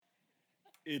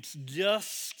It's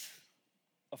just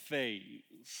a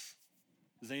phase.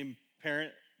 Has any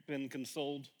parent been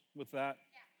consoled with that?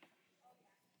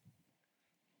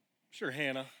 I'm sure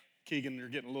Hannah, Keegan are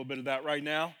getting a little bit of that right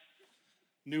now.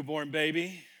 Newborn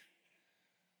baby.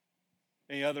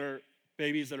 Any other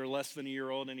babies that are less than a year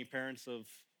old? Any parents of,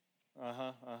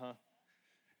 uh-huh.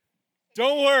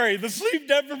 Don't worry, the sleep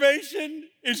deprivation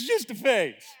is just a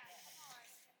phase.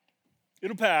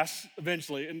 It'll pass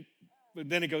eventually, and but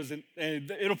then it goes in,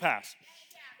 and it'll pass.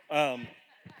 Um,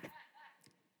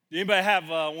 Anybody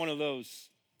have one of those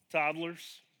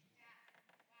toddlers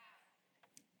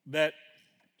that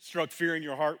struck fear in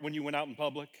your heart when you went out in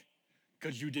public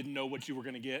because you didn't know what you were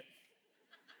going to get?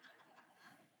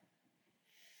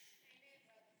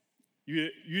 You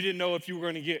didn't know if you were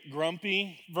going to get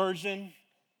grumpy version.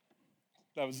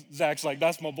 That was Zach's like,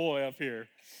 that's my boy up here.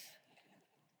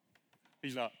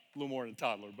 He's not a little more than a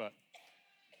toddler, but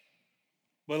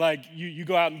like you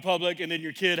go out in public and then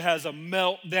your kid has a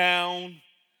meltdown,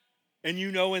 and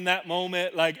you know in that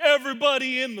moment, like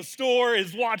everybody in the store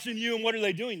is watching you, and what are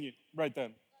they doing you right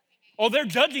then? Oh, they're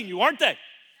judging you, aren't they?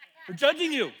 They're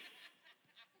judging you.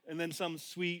 And then some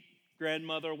sweet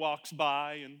grandmother walks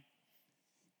by and,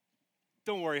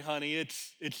 don't worry, honey,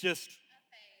 it's just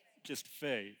a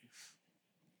phase.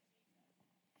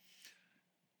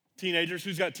 Teenagers,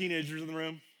 who's got teenagers in the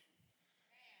room?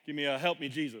 Give me a help me,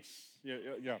 Jesus.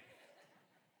 Yeah.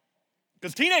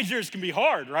 Because teenagers can be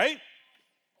hard, right?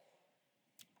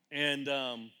 And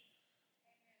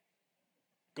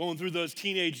going through those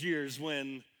teenage years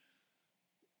when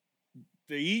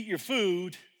they eat your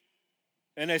food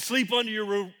and they sleep under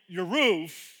your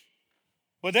roof,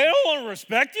 but they don't want to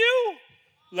respect you?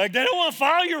 Like, they don't want to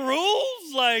follow your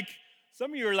rules? Like,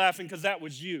 some of you are laughing because that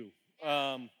was you.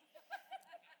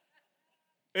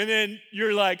 And then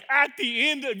you're like at the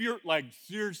end of your, like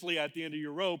seriously at the end of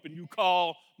your rope, and you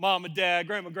call mom and dad,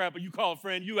 grandma, grandpa, you call a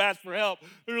friend, you ask for help.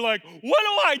 They're like, what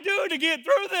do I do to get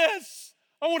through this?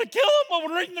 I want to kill them. I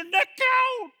want to wring their neck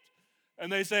out. And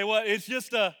they say, well, it's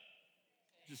just a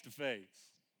phase.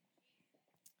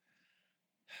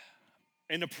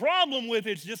 And the problem with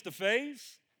it's just a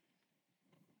phase,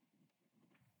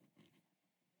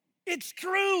 it's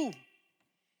true.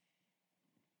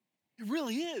 It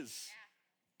really is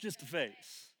just a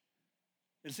phase.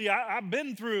 And see, I've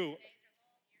been through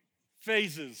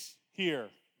phases here.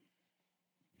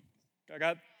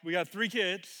 We got 3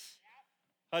 kids.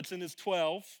 Hudson is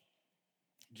 12.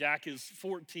 Jack is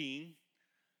 14.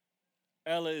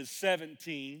 Ella is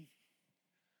 17.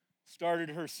 Started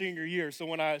her senior year. So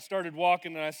when I started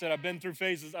walking and I said, I've been through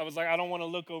phases, I was like, I don't want to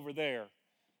look over there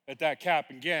at that cap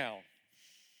and gown.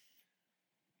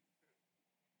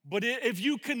 But if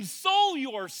you console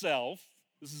yourself,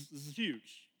 this is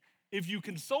huge. If you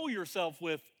console yourself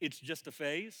with it's just a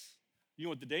phase, you know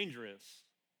what the danger is?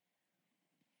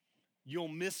 You'll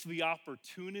miss the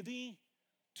opportunity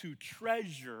to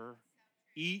treasure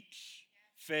each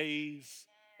phase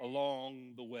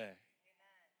along the way.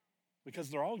 Because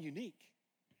they're all unique.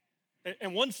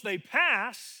 And once they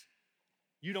pass,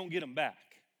 you don't get them back.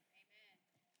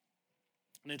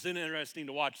 And it's interesting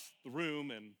to watch the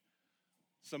room, and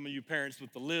some of you parents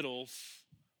with the littles,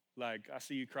 like I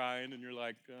see you crying and you're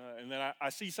like, and then I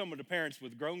see some of the parents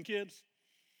with grown kids,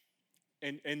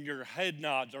 and your head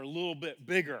nods are a little bit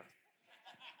bigger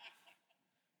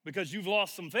because you've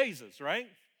lost some phases, right?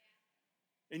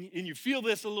 And you feel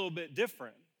this a little bit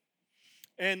different.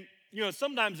 And, you know,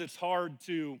 sometimes it's hard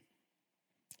to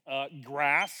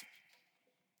grasp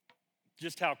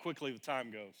just how quickly the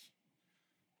time goes.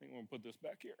 I think I'm going to put this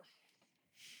back here.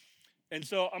 And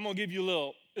so I'm going to give you a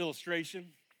little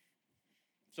illustration.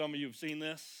 Some of you have seen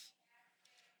this.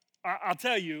 I'll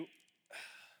tell you,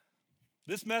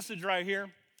 this message right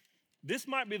here, this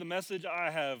might be the message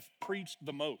I have preached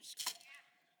the most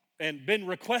and been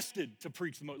requested to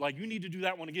preach the most. Like, you need to do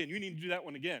that one again. You need to do that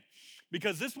one again.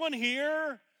 Because this one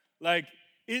here, like,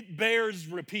 it bears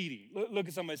repeating. Look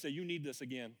at somebody and say, you need this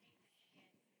again.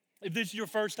 If this is your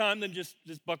first time, then just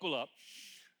buckle up.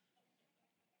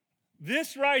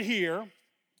 This right here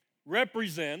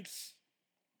represents,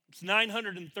 it's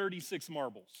 936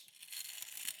 marbles.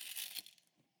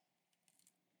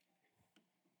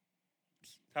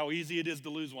 How easy it is to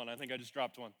lose one. I think I just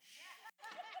dropped one.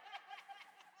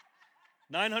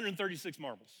 936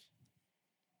 marbles.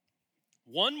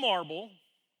 One marble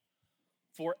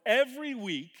for every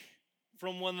week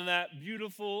from when that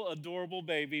beautiful, adorable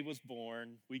baby was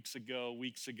born weeks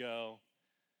ago,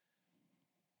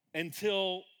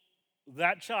 until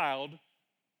that child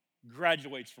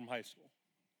graduates from high school.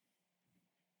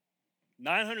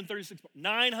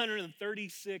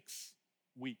 936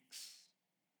 weeks.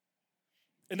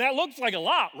 And that looks like a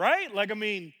lot, right? Like, I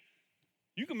mean,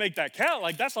 you can make that count.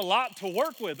 Like, that's a lot to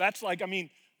work with. That's like, I mean,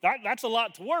 that's a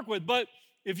lot to work with. But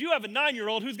if you have a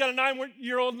 9-year-old, who's got a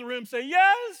 9-year-old in the room, say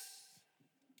yes.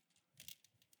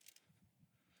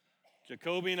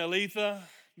 Jacoby and Aletha,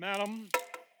 madam,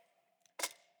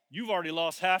 you've already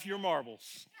lost half your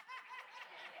marbles.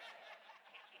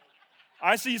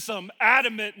 I see some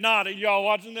adamant nodding. Y'all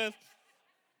watching this?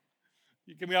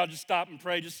 Can we all just stop and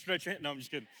pray? Just stretch your hand. No, I'm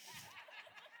just kidding.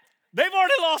 They've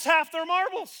already lost half their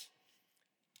marbles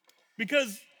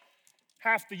because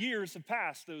half the years have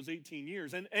passed, those 18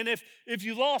 years. And if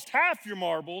you lost half your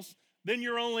marbles, then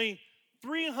you're only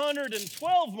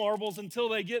 312 marbles until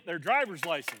they get their driver's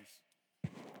license.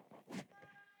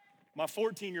 My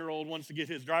 14-year-old wants to get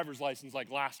his driver's license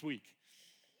like last week.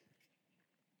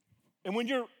 And when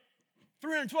you're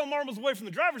 312 marbles away from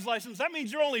the driver's license, that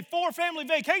means you're only 4 family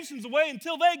vacations away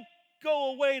until they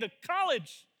go away to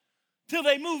college, till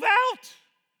they move out.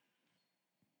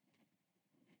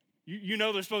 You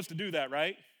know they're supposed to do that,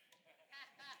 right?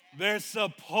 They're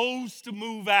supposed to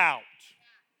move out.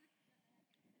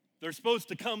 They're supposed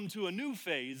to come to a new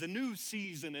phase, a new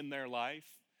season in their life,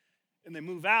 and they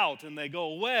move out and they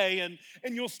go away, and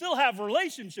you'll still have a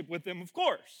relationship with them, of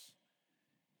course.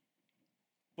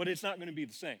 But it's not going to be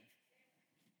the same.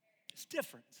 It's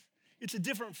different. It's a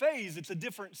different phase. It's a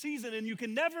different season, and you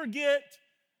can never get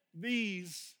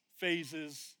these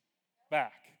phases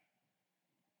back.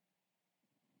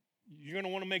 You're going to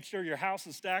want to make sure your house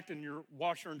is stacked and your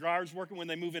washer and dryer is working when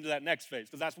they move into that next phase,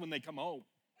 because that's when they come home.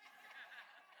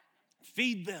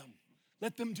 Feed them.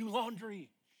 Let them do laundry.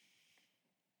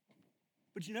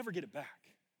 But you never get it back.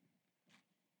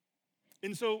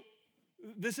 And so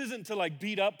this isn't to like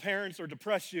beat up parents or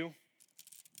depress you.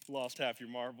 Lost half your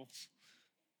marbles.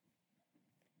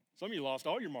 Some of you lost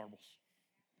all your marbles.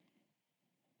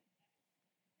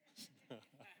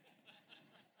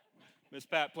 Miss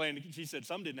Pat playing, she said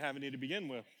some didn't have any to begin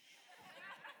with.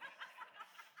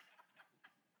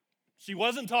 She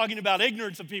wasn't talking about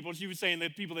ignorance of people. She was saying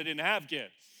that people that didn't have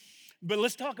kids. But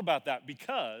let's talk about that,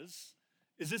 because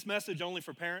is this message only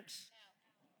for parents?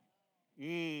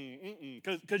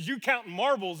 Because you're counting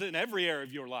marbles in every area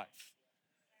of your life.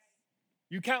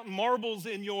 You counting marbles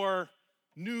in your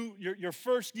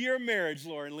first year of marriage,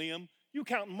 Laura and Liam. You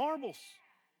counting marbles.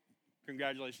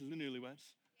 Congratulations to the newlyweds.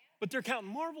 But they're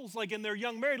counting marbles like in their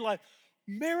young married life.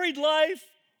 Married life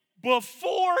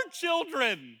before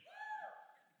children.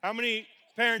 How many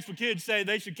parents with kids say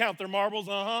they should count their marbles?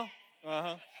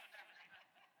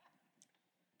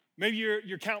 Maybe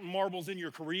you're counting marbles in your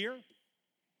career.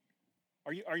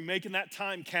 Are you making that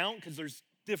time count? Because there's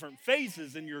different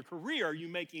phases in your career. Are you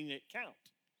making it count?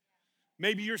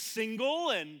 Maybe you're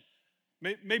single and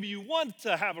maybe you want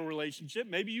to have a relationship.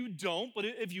 Maybe you don't. But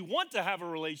if you want to have a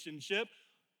relationship,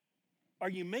 are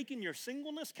you making your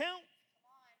singleness count?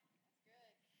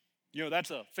 You know, that's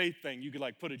a faith thing. You could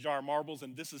like put a jar of marbles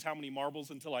and this is how many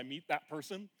marbles until I meet that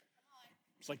person.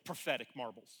 It's like prophetic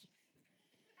marbles.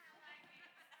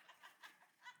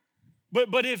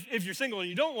 But if you're single and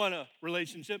you don't want a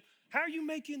relationship, how are you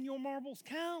making your marbles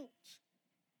count?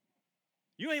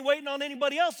 You ain't waiting on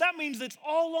anybody else. That means it's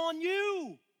all on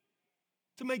you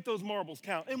to make those marbles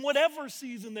count in whatever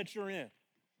season that you're in.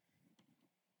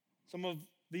 Some of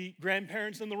the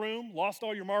grandparents in the room lost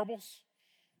all your marbles.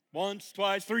 Once,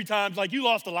 twice, 3 times, like you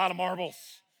lost a lot of marbles.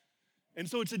 And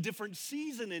so it's a different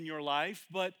season in your life,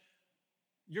 but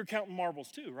you're counting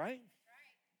marbles too, right?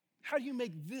 How do you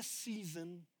make this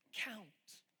season count?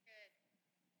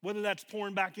 Whether that's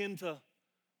pouring back into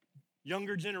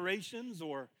younger generations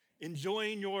or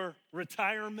enjoying your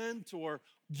retirement or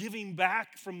giving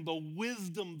back from the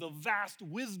wisdom, the vast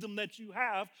wisdom that you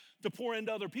have to pour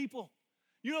into other people.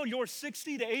 You know, your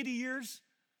 60 to 80 years,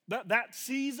 that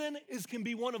season can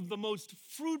be one of the most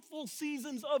fruitful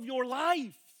seasons of your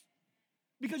life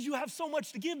because you have so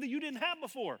much to give that you didn't have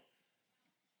before.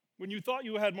 When you thought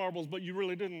you had marbles, but you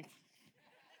really didn't.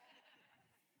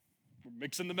 We're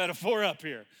mixing the metaphor up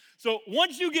here. So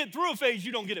once you get through a phase,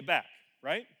 you don't get it back,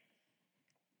 right?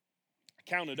 I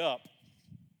counted up.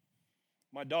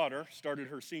 My daughter started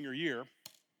her senior year.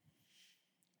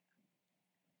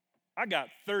 I got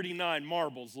 39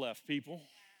 marbles left, people.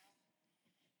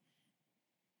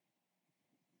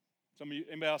 Some of you,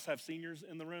 anybody else have seniors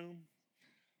in the room?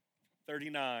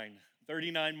 39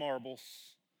 marbles.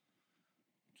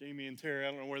 Jamie and Terry, I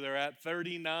don't know where they're at.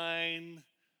 39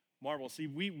 marbles. See,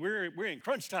 we're in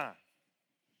crunch time.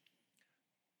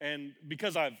 And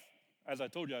because as I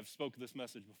told you, I've spoken this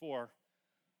message before,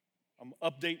 I'm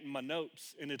updating my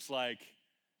notes, and it's like,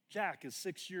 Jack is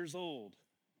 6 years old.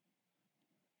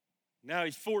 Now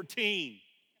he's 14.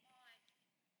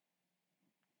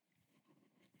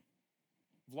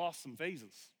 I've lost some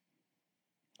phases.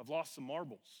 I've lost some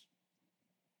marbles.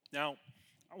 Now,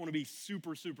 I want to be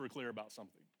super, super clear about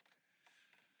something.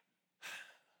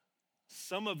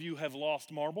 Some of you have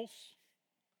lost marbles.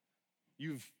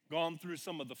 You've gone through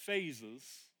some of the phases.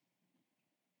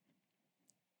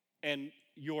 And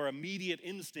your immediate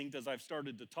instinct as I've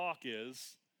started to talk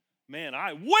is, man,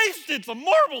 I wasted some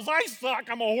marbles. I suck.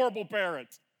 I'm a horrible parent.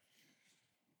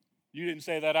 You didn't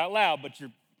say that out loud, but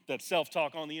that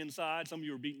self-talk on the inside, some of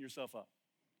you are beating yourself up.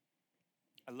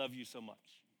 I love you so much.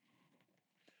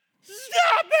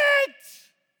 Stop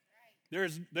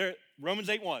it! Romans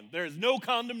 8:1. There is no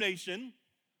condemnation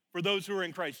for those who are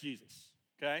in Christ Jesus.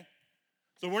 Okay?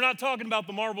 So we're not talking about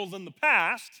the marbles in the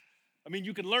past. I mean,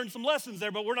 you can learn some lessons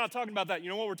there, but we're not talking about that. You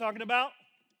know what we're talking about?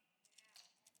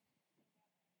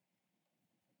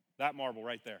 That marble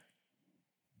right there.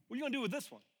 What are you going to do with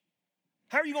this one?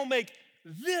 How are you going to make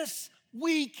this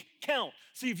week count?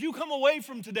 See, if you come away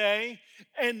from today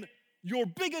and your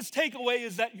biggest takeaway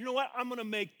is that, you know what, I'm going to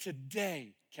make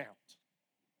today count.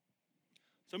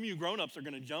 Some of you grown-ups are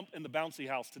going to jump in the bouncy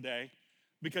house today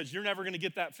because you're never going to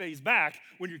get that phase back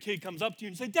when your kid comes up to you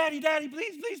and say, Daddy, Daddy,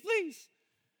 please, please, please.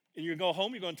 And you're going to go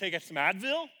home, you're going to take some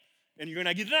Advil, and you're going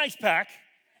to get an ice pack.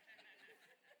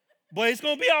 But it's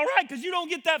going to be all right because you don't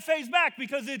get that phase back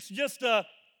because it's just a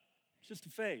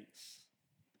phase.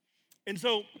 And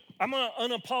so I'm going to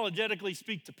unapologetically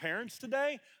speak to parents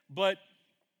today, but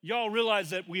y'all realize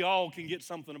that we all can get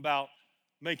something about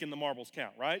making the marbles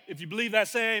count, right? If you believe that,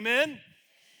 say amen.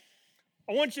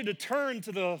 I want you to turn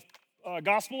to the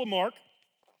Gospel of Mark,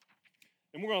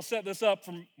 and we're going to set this up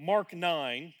from Mark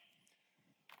 9.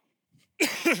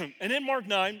 And in Mark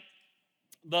 9,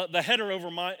 the header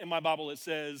in my Bible, it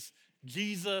says,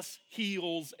 Jesus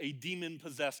heals a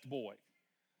demon-possessed boy,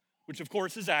 which of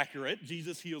course is accurate.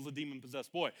 Jesus heals a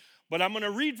demon-possessed boy. But I'm going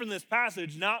to read from this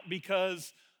passage not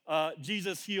because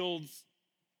Jesus heals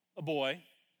a boy,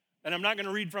 and I'm not going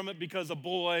to read from it because a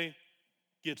boy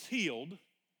gets healed.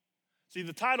 See,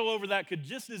 the title over that could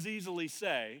just as easily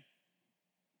say,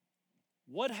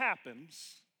 what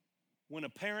happens when a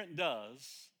parent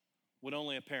does what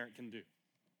only a parent can do?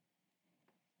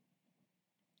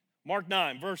 Mark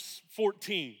 9, verse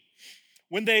 14.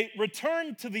 When they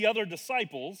returned to the other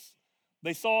disciples,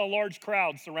 they saw a large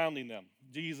crowd surrounding them.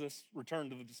 Jesus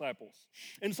returned to the disciples.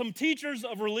 And some teachers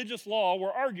of religious law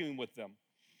were arguing with them.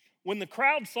 When the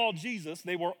crowd saw Jesus,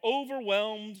 they were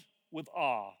overwhelmed with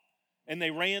awe, and they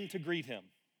ran to greet him.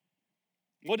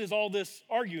 What is all this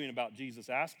arguing about? Jesus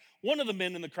asked. One of the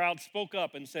men in the crowd spoke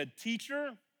up and said,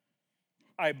 Teacher,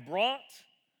 I brought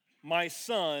my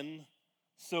son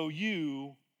so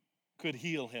you could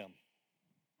heal him.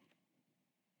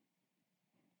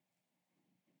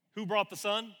 Who brought the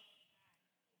son?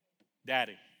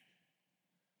 Daddy.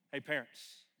 Hey,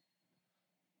 parents,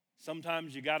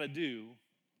 sometimes you got to do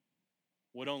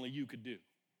what only you could do.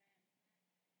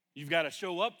 You've got to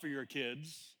show up for your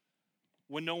kids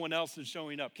when no one else is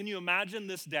showing up. Can you imagine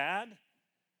this dad?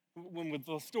 When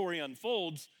the story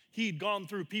unfolds, he'd gone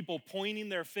through people pointing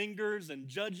their fingers and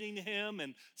judging him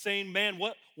and saying, man,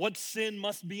 what sin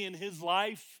must be in his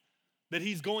life that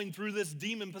he's going through this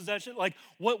demon possession? Like,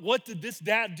 what did this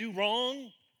dad do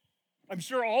wrong? I'm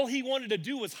sure all he wanted to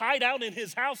do was hide out in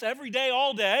his house every day,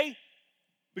 all day,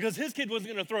 because his kid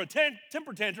wasn't going to throw a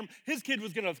temper tantrum. His kid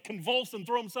was going to convulse and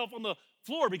throw himself on the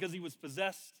floor because he was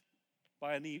possessed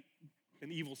by an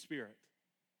evil spirit.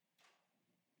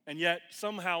 And yet,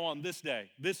 somehow on this day,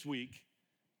 this week,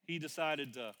 he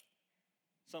decided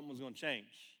something was going to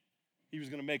change. He was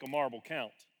going to make a marble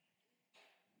count.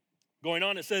 Going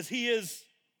on, it says, he is,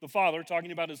 the father,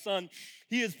 talking about his son,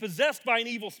 he is possessed by an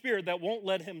evil spirit that won't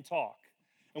let him talk.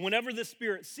 And whenever this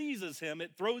spirit seizes him,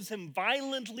 it throws him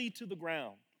violently to the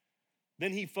ground.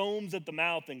 Then he foams at the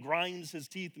mouth and grinds his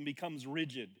teeth and becomes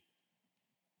rigid.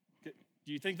 Do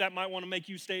you think that might want to make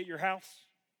you stay at your house?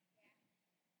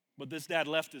 But this dad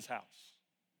left his house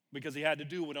because he had to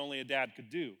do what only a dad could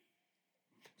do.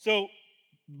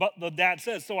 But the dad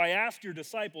says, so I asked your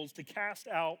disciples to cast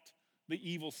out the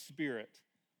evil spirit,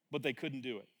 but they couldn't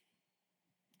do it.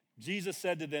 Jesus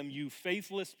said to them, you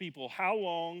faithless people, how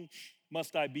long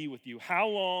must I be with you? How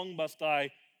long must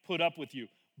I put up with you?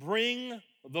 Bring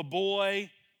the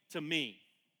boy to me.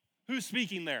 Who's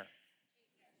speaking there?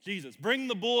 Jesus. Bring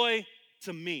the boy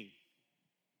to me.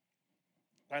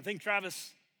 I think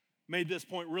Travis made this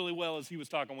point really well as he was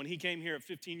talking. When he came here at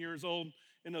 15 years old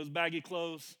in those baggy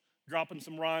clothes, dropping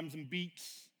some rhymes and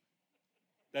beats.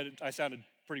 I sounded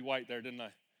pretty white there, didn't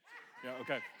I? Yeah,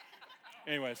 okay.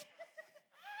 Anyways.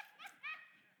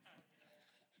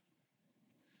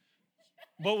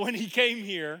 But when he came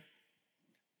here,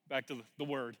 back to the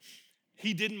word,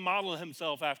 he didn't model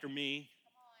himself after me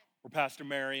or Pastor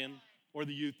Marion or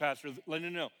the youth pastor.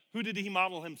 No. Who did he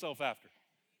model himself after?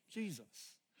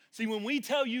 Jesus. See, when we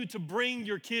tell you to bring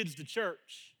your kids to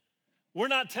church, we're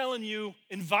not telling you,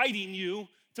 inviting you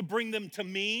to bring them to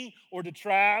me or to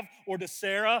Trav or to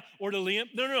Sarah or to Liam.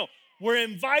 No. We're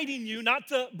inviting you not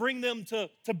to bring them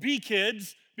to be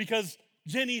kids because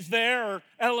Jenny's there or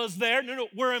Ella's there. No.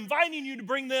 We're inviting you to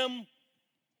bring them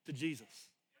to Jesus.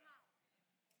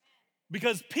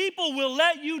 Because people will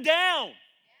let you down.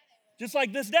 Just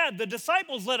like this dad, the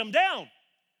disciples let him down.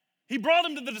 He brought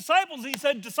him to the disciples and he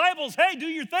said, disciples, hey, do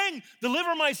your thing,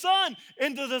 deliver my son.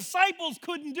 And the disciples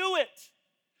couldn't do it.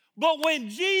 But when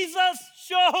Jesus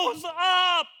shows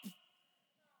up,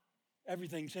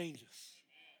 everything changes.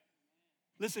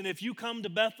 Listen, if you come to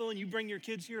Bethel and you bring your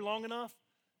kids here long enough,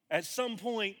 at some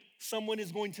point, someone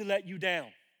is going to let you down.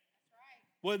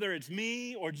 Whether it's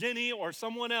me or Jenny or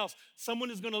someone else, someone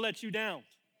is going to let you down.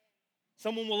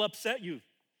 Someone will upset you.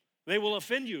 They will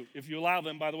offend you if you allow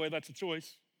them. By the way, that's a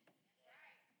choice.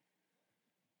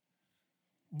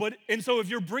 And so if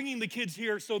you're bringing the kids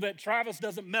here so that Travis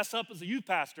doesn't mess up as a youth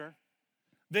pastor,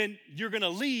 then you're going to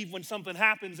leave when something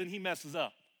happens and he messes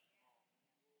up.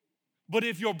 But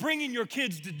if you're bringing your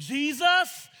kids to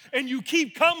Jesus and you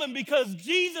keep coming because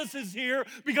Jesus is here,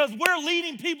 because we're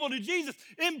leading people to Jesus,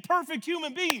 imperfect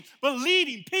human beings, but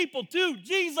leading people to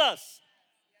Jesus,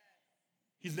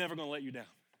 he's never going to let you down.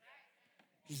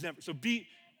 He's never. So be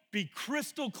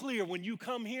crystal clear. When you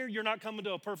come here, you're not coming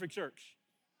to a perfect church.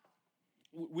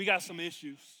 We got some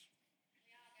issues.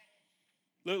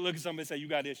 Look at somebody and say, you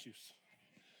got issues.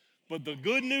 But the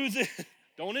good news is,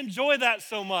 don't enjoy that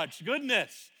so much.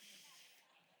 Goodness.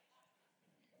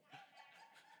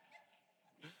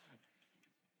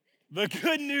 The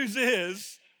good news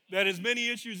is that as many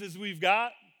issues as we've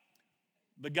got,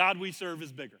 the God we serve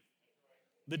is bigger.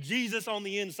 The Jesus on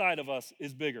the inside of us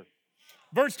is bigger.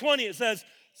 Verse 20, it says,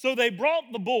 so they brought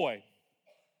the boy,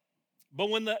 but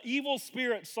when the evil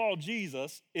spirit saw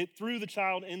Jesus, it threw the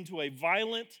child into a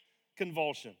violent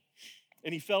convulsion,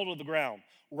 and he fell to the ground,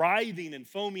 writhing and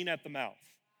foaming at the mouth.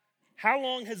 How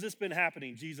long has this been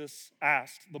happening? Jesus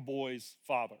asked the boy's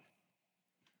father.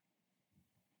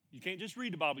 You can't just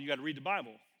read the Bible, you got to read the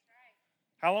Bible.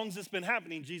 How long has this been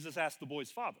happening? Jesus asked the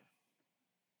boy's father.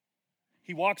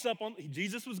 He walks up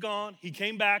Jesus was gone. He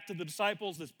came back to the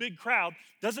disciples, this big crowd.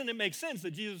 Doesn't it make sense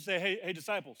that Jesus would say, hey,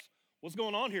 disciples, what's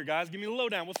going on here, guys? Give me the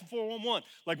lowdown. What's the 411?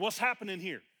 Like, what's happening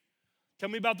here? Tell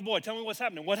me about the boy. Tell me what's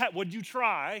happening. What did you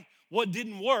try? What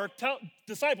didn't work? Tell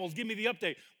disciples, give me the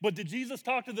update. But did Jesus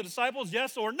talk to the disciples,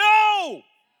 yes or no?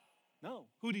 No.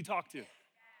 Who did he talk to?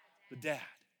 The dad.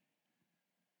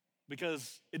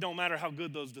 Because it don't matter how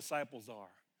good those disciples are.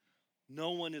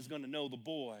 No one is going to know the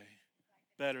boy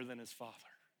better than his father.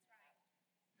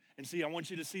 And see, I want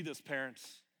you to see this,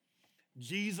 parents.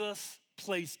 Jesus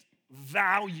placed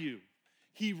value.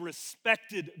 He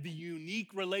respected the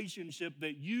unique relationship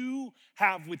that you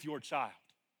have with your child.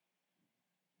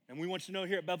 And we want you to know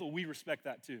here at Bethel, we respect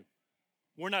that too.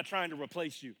 We're not trying to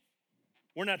replace you.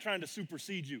 We're not trying to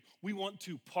supersede you. We want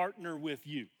to partner with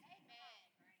you.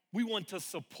 We want to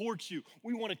support you.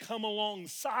 We want to come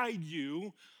alongside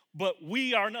you, but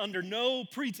we are under no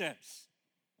pretense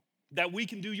that we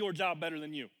can do your job better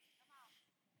than you.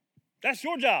 That's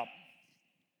your job.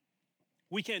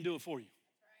 We can't do it for you.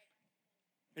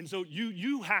 And so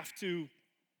you have to,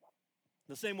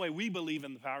 the same way we believe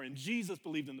in the power, and Jesus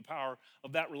believed in the power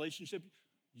of that relationship,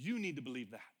 you need to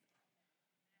believe that.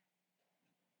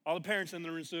 All the parents in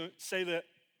the room say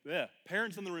that,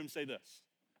 parents in the room say this.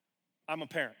 I'm a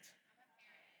parent.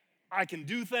 I can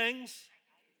do things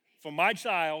for my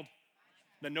child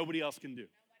that nobody else can do.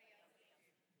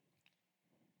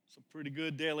 It's a pretty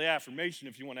good daily affirmation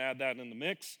if you want to add that in the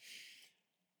mix.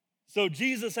 So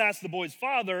Jesus asked the boy's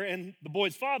father, and the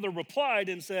boy's father replied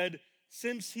and said,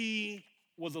 since he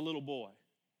was a little boy.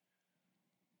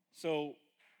 So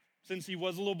since he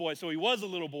was a little boy, so he was a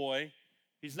little boy.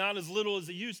 He's not as little as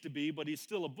he used to be, but he's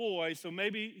still a boy. So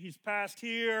maybe he's past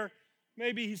here.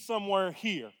 Maybe he's somewhere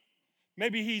here.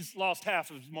 Maybe he's lost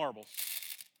half of his marbles.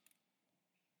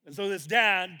 And so this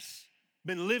dad's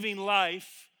been living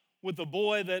life with a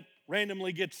boy that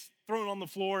randomly gets thrown on the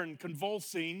floor and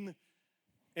convulsing,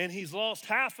 and he's lost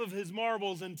half of his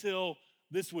marbles until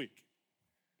this week,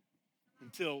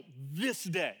 until this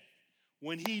day,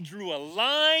 when he drew a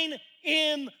line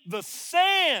in the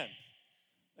sand,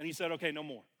 and he said, okay, no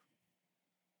more.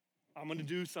 I'm going to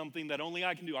do something that only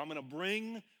I can do. I'm going to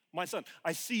bring my son.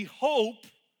 I see hope.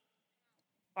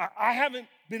 I haven't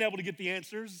been able to get the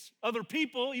answers. Other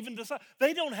people even decide.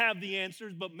 They don't have the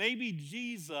answers, but maybe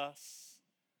Jesus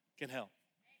can help.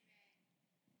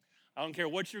 I don't care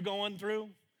what you're going through.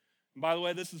 And by the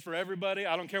way, this is for everybody.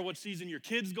 I don't care what season your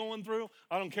kid's going through.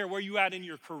 I don't care where you're at in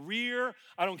your career.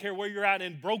 I don't care where you're at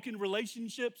in broken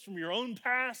relationships from your own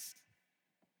past.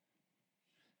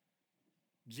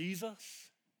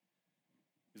 Jesus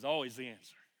is always the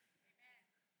answer.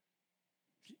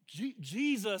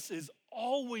 Jesus is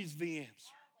always the answer.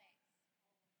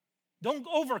 Don't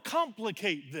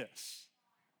overcomplicate this.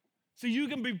 So you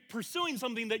can be pursuing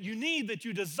something that you need, that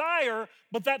you desire,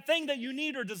 but that thing that you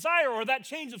need or desire, or that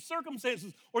change of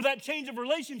circumstances, or that change of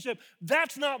relationship,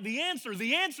 that's not the answer.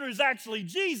 The answer is actually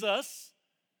Jesus.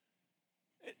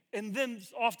 And then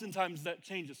oftentimes that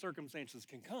change of circumstances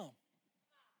can come.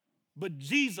 But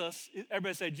Jesus,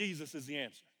 everybody say Jesus is the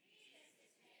answer.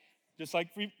 Just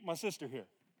like for my sister here.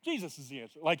 Jesus is the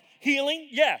answer. Like healing,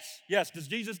 yes. Yes, does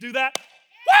Jesus do that?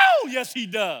 Woo! Yes, he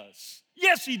does.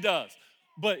 Yes, he does.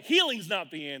 But healing's not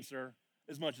the answer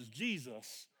as much as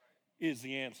Jesus is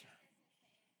the answer.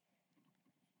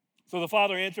 So the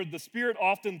father answered, the spirit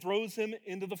often throws him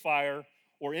into the fire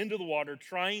or into the water,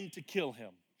 trying to kill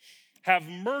him. Have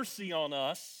mercy on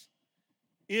us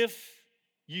if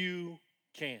you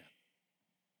can.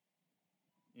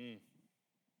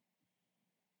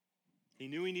 He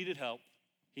knew he needed help.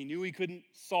 He knew he couldn't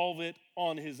solve it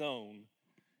on his own.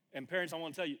 And parents, I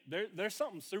want to tell you, there's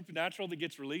something supernatural that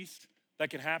gets released that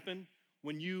can happen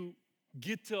when you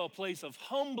get to a place of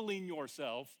humbling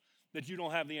yourself that you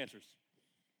don't have the answers.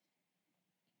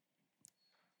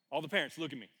 All the parents,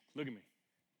 look at me. Look at me.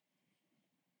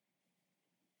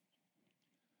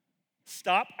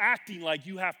 Stop acting like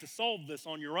you have to solve this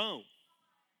on your own.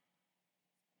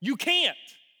 You can't.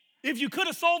 If you could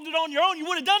have solved it on your own, you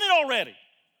would have done it already.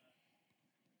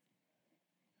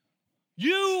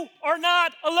 You are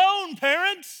not alone,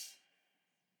 parents.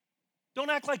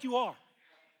 Don't act like you are.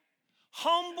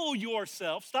 Humble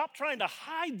yourself. Stop trying to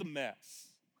hide the mess.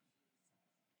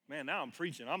 Man, now I'm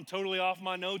preaching. I'm totally off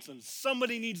my notes, and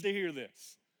somebody needs to hear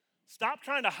this. Stop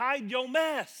trying to hide your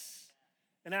mess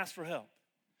and ask for help.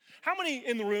 How many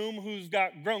in the room who's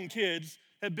got grown kids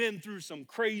have been through some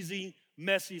crazy,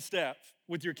 messy stuff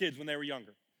with your kids when they were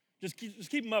younger? Just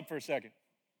keep them up for a second.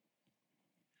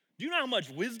 Do you know how much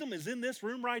wisdom is in this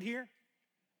room right here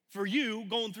for you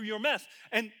going through your mess?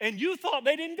 And you thought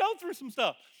they didn't go through some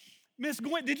stuff. Miss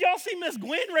Gwen, did y'all see Miss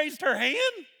Gwen raised her hand?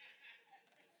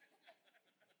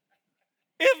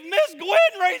 If Miss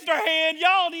Gwen raised her hand,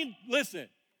 y'all need, listen.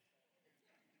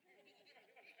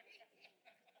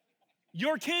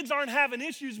 Your kids aren't having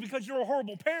issues because you're a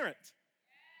horrible parent.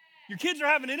 Your kids are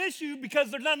having an issue because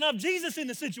there's not enough Jesus in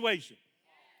the situation.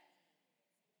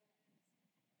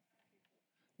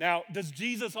 Now, does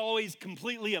Jesus always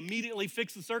completely, immediately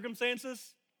fix the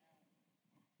circumstances?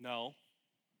 No.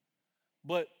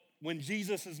 But when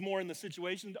Jesus is more in the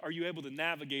situation, are you able to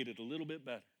navigate it a little bit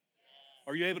better?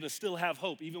 Are you able to still have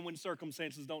hope even when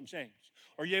circumstances don't change?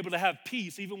 Are you able to have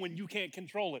peace even when you can't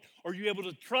control it? Are you able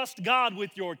to trust God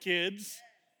with your kids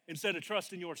instead of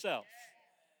trusting yourself?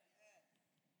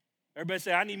 Everybody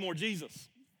say, I need more Jesus.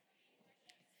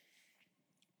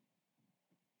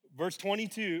 Verse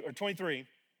 22 or 23,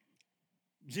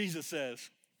 Jesus says,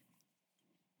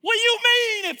 what do you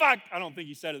mean if I don't think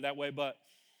he said it that way, but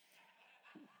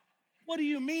what do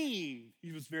you mean?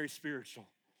 He was very spiritual.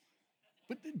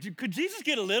 But could Jesus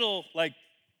get a little, like,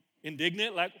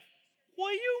 indignant? Like,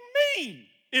 what do you mean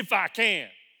if I can?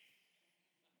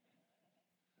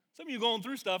 Some of you going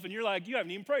through stuff and you're like, you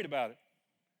haven't even prayed about it.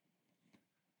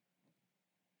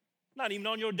 Not even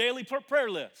on your daily prayer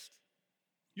list.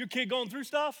 Your kid going through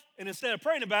stuff, and instead of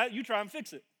praying about it, you try and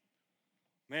fix it.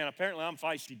 Man, apparently I'm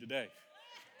feisty today.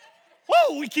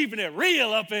 Whoa, we keeping it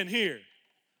real up in here.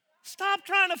 Stop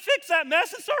trying to fix that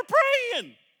mess and start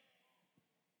praying.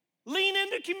 Lean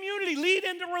into community, lean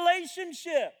into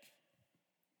relationship.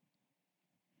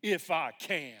 If I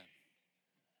can.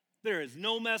 There is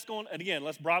no mess going on. And again,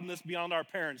 let's broaden this beyond our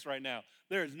parents right now.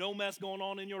 There is no mess going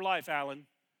on in your life, Alan,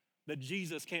 that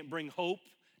Jesus can't bring hope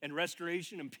and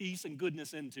restoration and peace and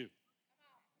goodness into.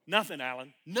 Nothing,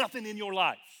 Alan. Nothing in your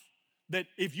life that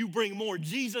if you bring more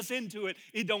Jesus into it,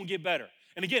 it don't get better.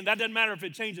 And again, that doesn't matter if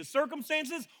it changes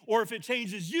circumstances or if it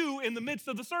changes you in the midst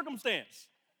of the circumstance.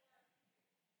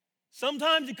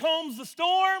 Sometimes he calms the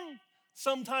storm.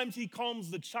 Sometimes he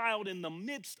calms the child in the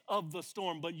midst of the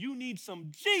storm. But you need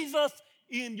some Jesus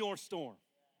in your storm.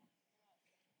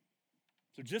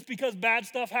 So just because bad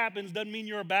stuff happens doesn't mean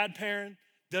you're a bad parent.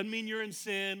 Doesn't mean you're in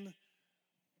sin.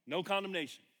 No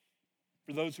condemnation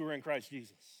for those who are in Christ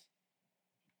Jesus.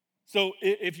 So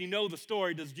if you know the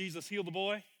story, does Jesus heal the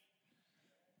boy?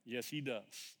 Yes, he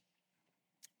does.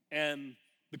 And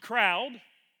the crowd,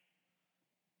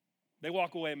 they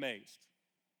walk away amazed.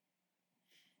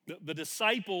 The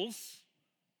disciples,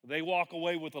 they walk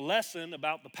away with a lesson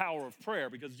about the power of prayer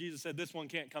because Jesus said this one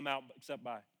can't come out except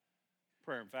by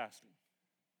prayer and fasting.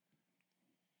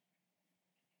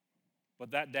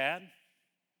 But that dad,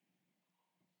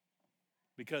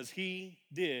 because he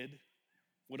did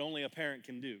what only a parent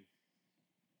can do,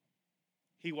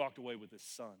 he walked away with his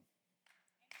son.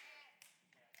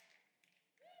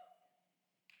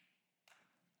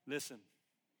 Listen,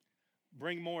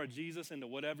 bring more of Jesus into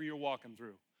whatever you're walking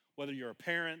through. Whether you're a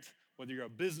parent, whether you're a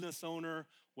business owner,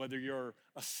 whether you're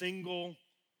a single,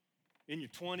 in your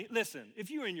 20s. Listen, if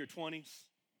you're in your 20s,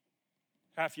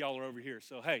 half y'all are over here.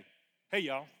 So, hey,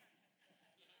 y'all.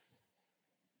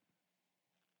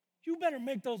 You better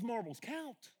make those marbles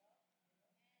count.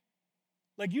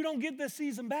 Like, you don't get this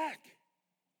season back.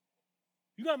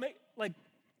 You got to make, like,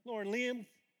 Laura and Liam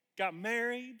got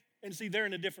married, and see, they're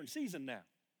in a different season now.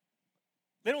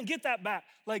 They don't get that back.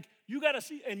 Like, you got to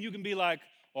see, and you can be like,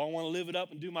 oh, I want to live it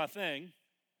up and do my thing.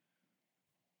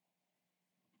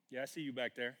 Yeah, I see you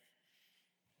back there.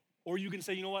 Or you can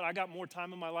say, you know what, I got more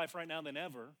time in my life right now than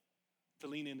ever to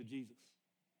lean into Jesus,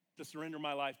 to surrender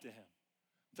my life to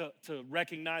him, to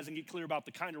recognize and get clear about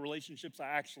the kind of relationships I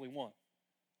actually want.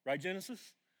 Right, Genesis?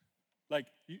 Like,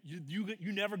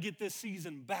 you never get this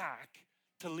season back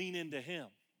to lean into him.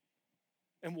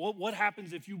 And what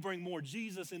happens if you bring more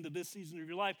Jesus into this season of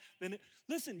your life?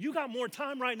 Listen, you got more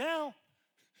time right now.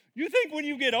 You think when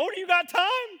you get older you got time?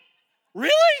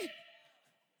 Really?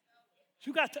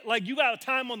 You got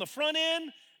time on the front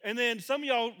end, and then some of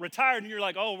y'all retired and you're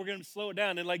like, oh, we're going to slow it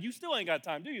down. And like, you still ain't got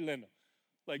time, do you, Linda?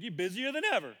 Like, you're busier than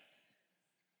ever.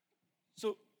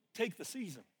 So take the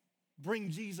season. Bring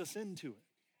Jesus into it.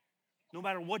 No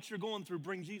matter what you're going through,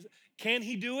 bring Jesus. Can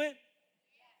he do it?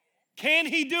 Can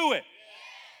he do it?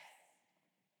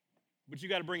 But you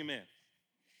got to bring him in.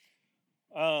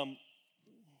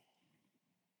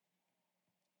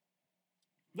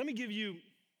 Let me give you,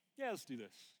 let's do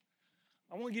this.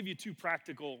 I want to give you 2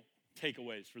 practical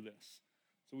takeaways for this.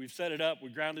 So we've set it up. We're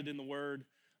grounded in the Word.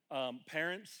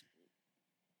 Parents,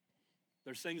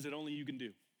 there's things that only you can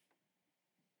do.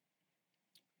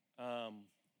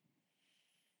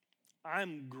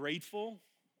 I'm grateful.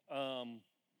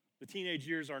 The teenage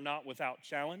years are not without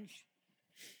challenge.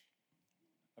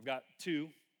 I've got 2,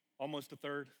 almost a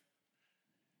third.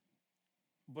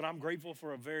 But I'm grateful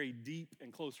for a very deep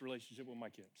and close relationship with my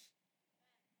kids.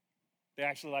 They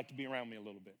actually like to be around me a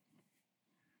little bit.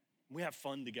 We have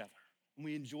fun together.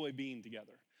 We enjoy being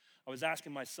together. I was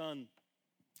asking my son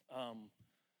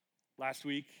last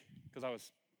week, because I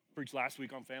was preached last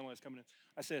week on family. I was coming in.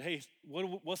 I said, hey,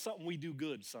 what's something we do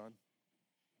good, son?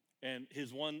 And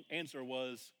his one answer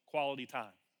was quality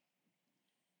time.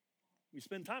 We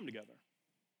spend time together.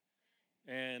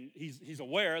 And he's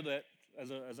aware that as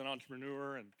an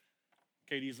entrepreneur, and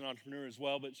Katie's an entrepreneur as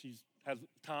well, but has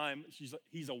time.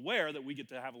 He's aware that we get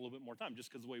to have a little bit more time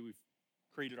just because of the way we've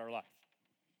created our life.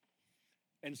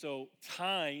 And so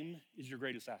time is your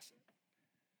greatest asset.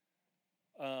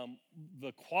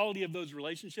 The quality of those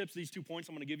relationships, these 2 points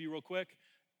I'm going to give you real quick,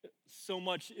 so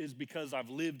much is because I've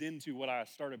lived into what I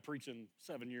started preaching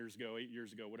 7 years ago, 8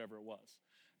 years ago, whatever it was.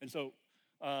 And so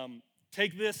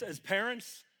take this as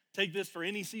parents. Take this for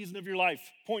any season of your life.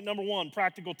 Point number 1,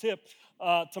 practical tip.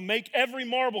 To make every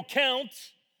marble count,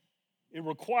 it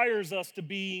requires us to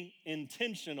be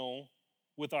intentional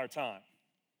with our time.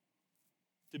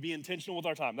 To be intentional with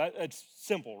our time. That's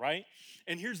simple, right?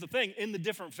 And here's the thing. In the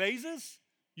different phases,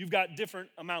 you've got different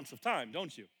amounts of time,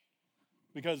 don't you?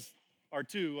 Because our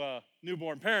 2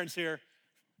 newborn parents here,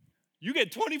 you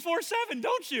get 24/7,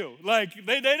 don't you? Like,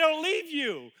 they don't leave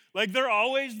you. Like, they're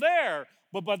always there.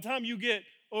 But by the time you get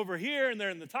over here and they're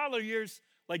in the toddler years,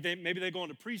 like maybe they go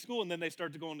into preschool and then they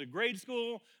start to go into grade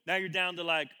school. Now you're down to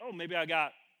like, oh, maybe I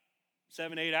got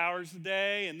 7-8 hours a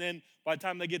day. And then by the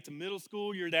time they get to middle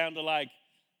school, you're down to like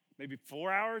maybe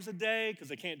 4 hours a day because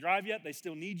they can't drive yet. They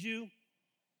still need you.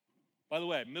 By the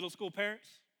way, middle school parents,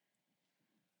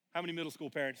 how many middle school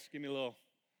parents? Give me a little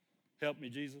help me,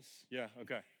 Jesus. Yeah,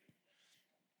 okay.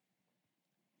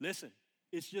 Listen,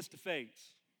 it's just a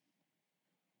phase.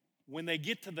 When they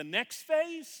get to the next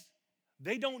phase,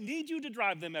 they don't need you to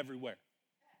drive them everywhere.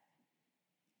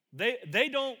 They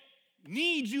don't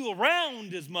need you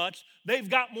around as much. They've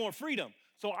got more freedom.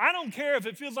 So I don't care if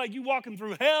it feels like you walking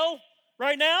through hell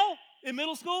right now in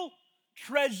middle school.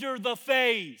 Treasure the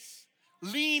phase.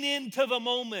 Lean into the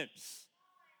moments.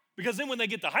 Because then when they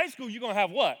get to high school, you're going to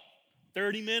have what?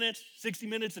 30 minutes, 60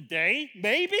 minutes a day?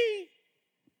 Maybe?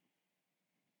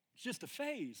 It's just a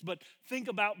phase. But think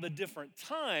about the different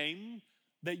time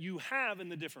that you have in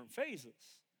the different phases.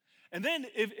 And then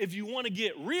if you want to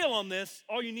get real on this,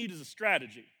 all you need is a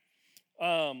strategy.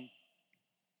 Let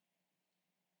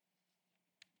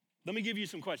me give you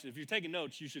some questions. If you're taking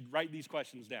notes, you should write these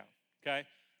questions down, okay?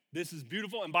 This is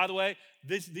beautiful. And by the way,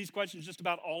 these questions, just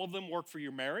about all of them work for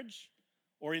your marriage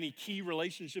or any key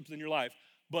relationships in your life.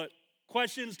 But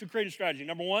questions to create a strategy.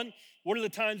 Number one, what are the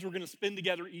times we're going to spend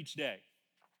together each day?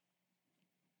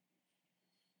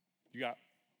 You got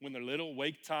when they're little,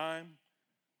 wake time,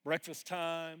 breakfast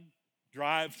time,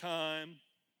 drive time,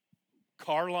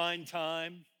 car line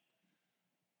time.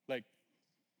 Like,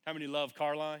 how many love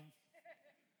car line?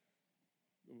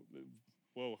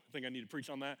 Whoa, I think I need to preach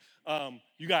on that.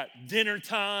 You got dinner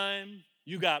time,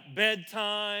 you got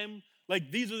bedtime.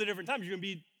 Like, these are the different times you're gonna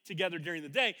be together during the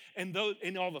day, and those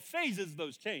in all the phases,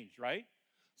 those change, right?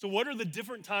 So what are the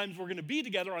different times we're gonna be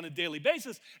together on a daily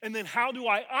basis? And then how do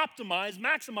I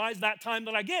maximize that time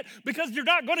that I get? Because you're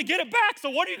not gonna get it back, so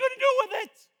what are you gonna do with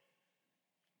it?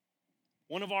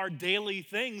 One of our daily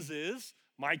things is,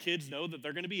 my kids know that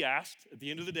they're gonna be asked at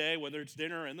the end of the day, whether it's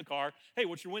dinner or in the car, hey,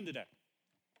 what's your win today?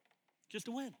 Just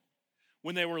a win.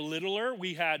 When they were littler,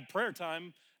 we had prayer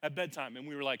time at bedtime, and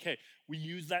we were like, hey, we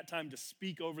use that time to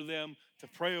speak over them, to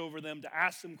pray over them, to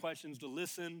ask them questions, to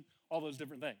listen, all those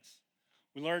different things.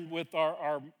 We learned with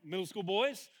our middle school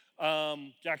boys,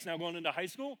 Jack's now going into high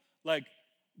school, like,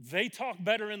 they talk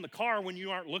better in the car when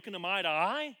you aren't looking them eye to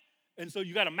eye, and so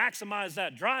you gotta maximize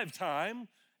that drive time,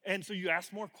 and so you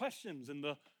ask more questions, and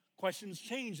the questions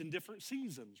change in different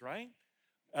seasons, right?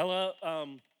 Ella,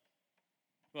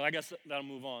 well, I guess that'll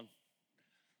move on.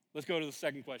 Let's go to the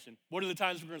second question. What are the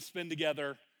times we're gonna spend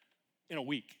together in a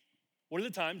week? What are the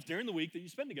times during the week that you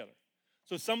spend together?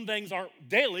 So some things aren't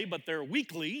daily, but they're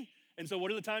weekly. And so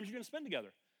what are the times you're gonna spend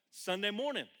together? Sunday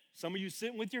morning. Some of you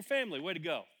sitting with your family. Way to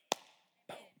go.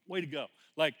 Way to go.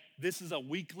 Like, this is a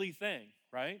weekly thing,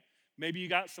 right? Maybe you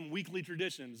got some weekly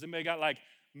traditions. Anybody got like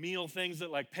meal things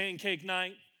that like pancake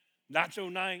night, nacho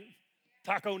night,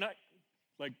 taco night?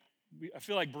 Like, I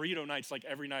feel like burrito night's like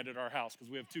every night at our house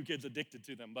because we have 2 kids addicted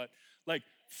to them. But like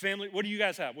family, what do you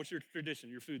guys have? What's your tradition,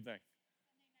 your food thing?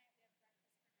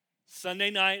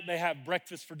 Sunday night, they have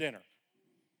breakfast for dinner.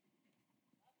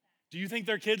 Do you think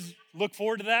their kids look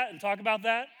forward to that and talk about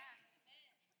that?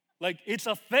 Like, it's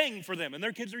a thing for them, and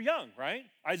their kids are young, right?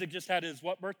 Isaac just had his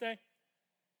what birthday?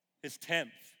 His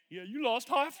 10th. Yeah, you lost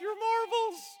half your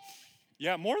marbles.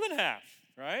 Yeah, more than half,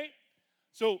 right?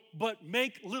 So, but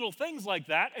make little things like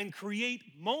that and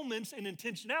create moments and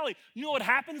intentionality. You know what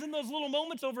happens in those little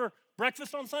moments over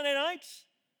breakfast on Sunday nights?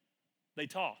 They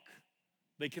talk,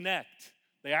 they connect,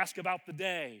 they ask about the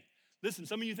day. Listen,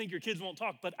 some of you think your kids won't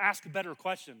talk, but ask better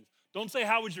questions. Don't say,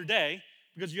 how was your day?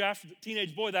 Because you ask the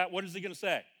teenage boy that, what is he gonna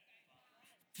say?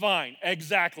 Fine,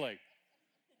 exactly.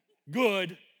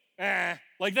 Good,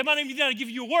 Like, they might even gotta give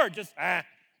you a word, just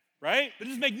right? They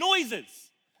just make noises.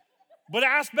 But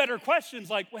ask better questions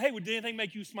like, well, hey, did anything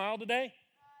make you smile today?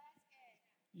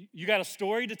 You got a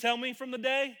story to tell me from the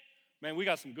day? Man, we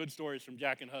got some good stories from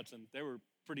Jack and Hudson. They were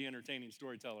pretty entertaining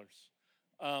storytellers.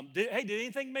 Did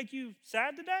anything make you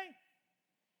sad today?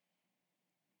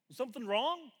 Something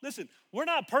wrong? Listen, we're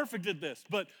not perfect at this,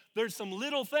 but there's some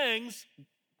little things,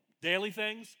 daily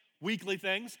things, weekly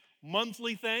things,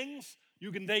 monthly things.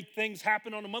 You can make things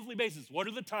happen on a monthly basis. What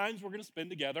are the times we're gonna spend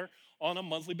together on a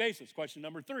monthly basis? Question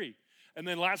number 3. And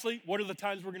then lastly, what are the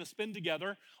times we're gonna spend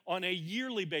together on a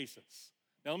yearly basis?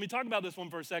 Now let me talk about this one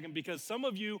for a second because some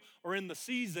of you are in the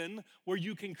season where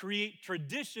you can create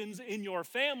traditions in your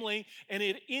family and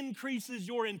it increases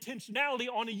your intentionality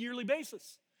on a yearly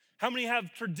basis. How many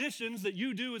have traditions that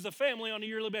you do as a family on a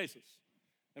yearly basis?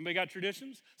 Anybody got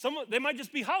traditions? They might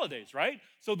just be holidays, right?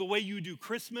 So the way you do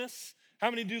Christmas, how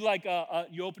many do like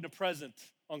you open a present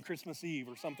on Christmas Eve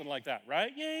or something like that,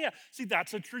 right? Yeah. See,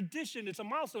 that's a tradition. It's a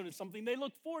milestone. It's something they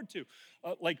look forward to.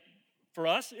 Like for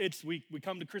us, we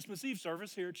come to Christmas Eve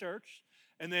service here at church,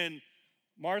 and then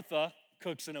Martha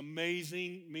cooks an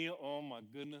amazing meal. Oh my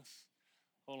goodness.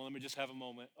 Hold on, let me just have a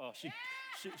moment. Oh,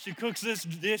 she cooks this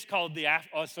dish called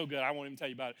oh, it's so good. I won't even tell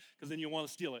you about it because then you'll want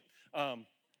to steal it.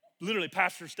 Literally,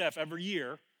 Pastor Steph every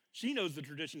year, she knows the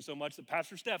tradition so much that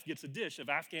Pastor Steph gets a dish of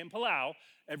Afghan palau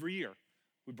every year.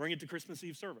 We bring it to Christmas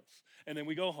Eve service. And then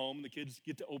we go home and the kids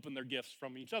get to open their gifts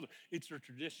from each other. It's their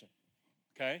tradition,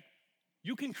 okay?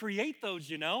 You can create those,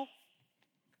 you know?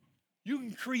 You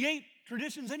can create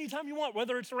traditions anytime you want,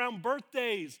 whether it's around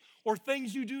birthdays or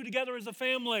things you do together as a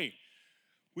family.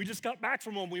 We just got back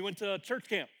from one. We went to church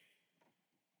camp.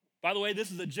 By the way,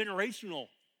 this is a generational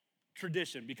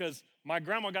tradition because my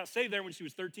grandma got saved there when she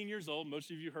was 13 years old.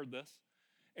 Most of you heard this.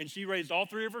 And she raised all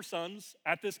 3 of her sons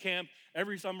at this camp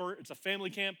every summer. It's a family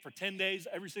camp for 10 days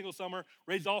every single summer.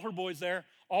 Raised all her boys there.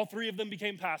 All 3 of them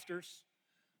became pastors.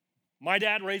 My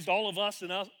dad raised all of us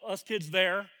and us kids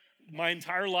there my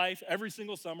entire life, every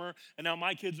single summer, and now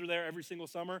my kids are there every single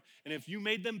summer. And if you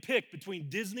made them pick between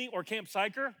Disney or Camp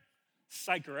Syker,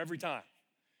 Syker every time.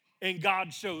 And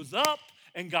God shows up,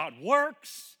 and God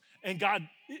works, and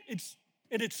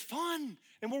it's fun,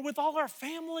 and we're with all our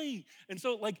family. And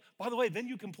so, like, by the way, then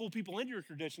you can pull people into your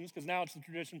traditions, because now it's the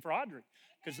tradition for Audrey,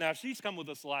 because now she's come with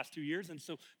us the last 2 years, and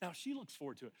so now she looks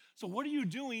forward to it. So what are you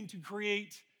doing to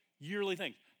create yearly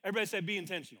things? Everybody say, be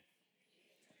intentional.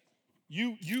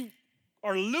 You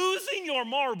are losing your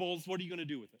marbles. What are you going to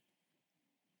do with it?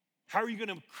 How are you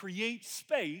going to create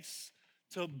space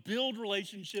to build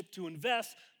relationship, to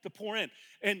invest, to pour in?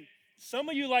 And some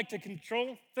of you like to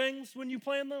control things when you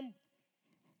plan them.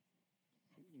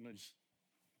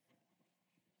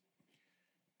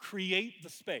 Create the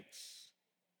space,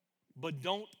 but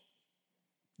don't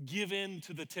give in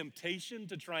to the temptation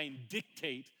to try and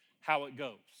dictate how it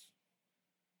goes.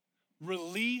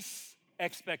 Release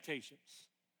expectations.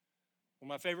 One of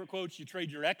my favorite quotes, you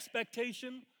trade your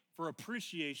expectation for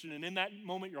appreciation, and in that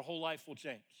moment, your whole life will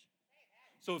change.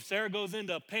 So if Sarah goes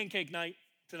into pancake night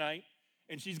tonight,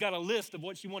 and she's got a list of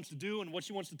what she wants to do and what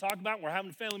she wants to talk about, and we're having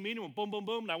a family meeting, and boom, boom,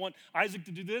 boom, and I want Isaac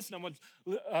to do this, and I want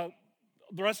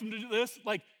the rest of them to do this,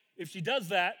 like, if she does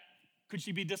that, could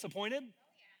she be disappointed?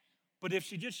 But if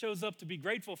she just shows up to be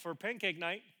grateful for pancake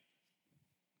night,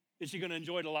 is she gonna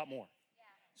enjoy it a lot more?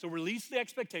 So release the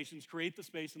expectations, create the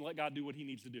space, and let God do what he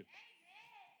needs to do.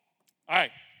 All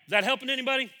right, is that helping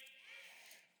anybody?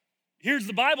 Here's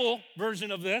the Bible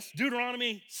version of this,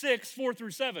 Deuteronomy 6, 4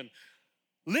 through 7.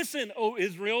 Listen, O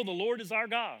Israel, the Lord is our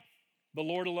God, the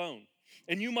Lord alone.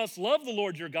 And you must love the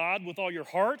Lord your God with all your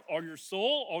heart, all your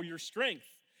soul, all your strength.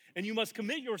 And you must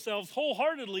commit yourselves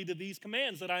wholeheartedly to these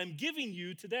commands that I am giving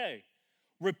you today.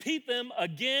 Repeat them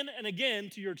again and again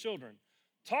to your children.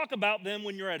 Talk about them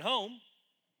when you're at home.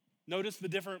 Notice the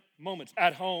different moments.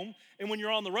 At home, and when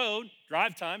you're on the road,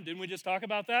 drive time. Didn't we just talk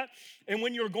about that? And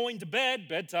when you're going to bed,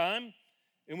 bedtime.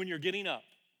 And when you're getting up.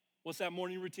 What's that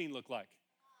morning routine look like?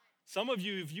 Some of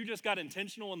you, if you just got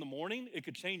intentional in the morning, it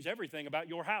could change everything about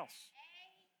your house.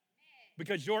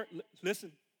 Because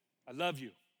listen, I love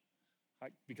you.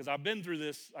 Because I've been through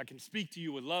this, I can speak to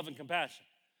you with love and compassion.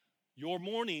 Your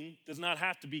morning does not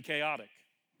have to be chaotic.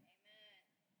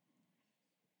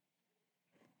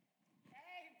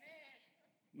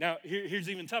 Now, here's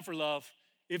even tougher love.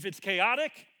 If it's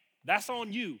chaotic, that's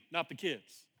on you, not the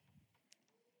kids.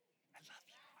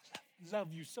 I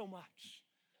love you so much.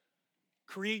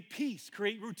 Create peace,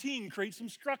 create routine, create some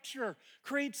structure,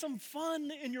 create some fun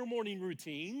in your morning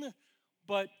routine,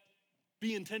 but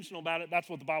be intentional about it. That's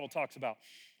what the Bible talks about.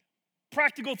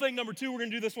 Practical thing number 2, we're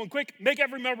gonna do this one quick. Make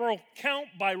every member count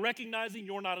by recognizing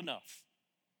you're not enough.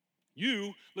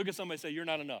 You, look at somebody and say, you're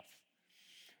not enough.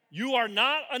 You are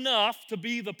not enough to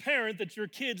be the parent that your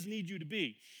kids need you to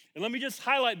be. And let me just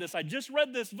highlight this. I just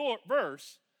read this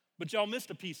verse, but y'all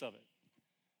missed a piece of it.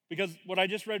 Because what I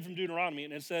just read from Deuteronomy,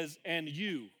 and it says, and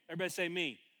you. Everybody say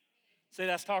me. Say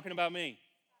that's talking about me.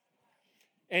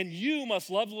 And you must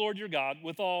love the Lord your God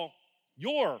with all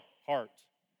your heart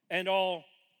and all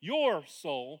your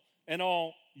soul and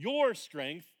all your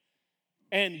strength.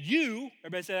 And you,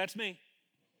 everybody say that's me.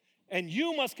 And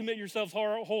you must commit yourselves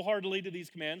wholeheartedly to these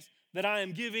commands that I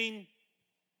am giving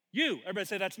you. Everybody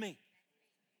say that's me.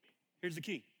 Here's the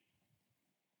key.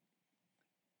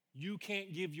 You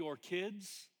can't give your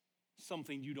kids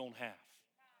something you don't have.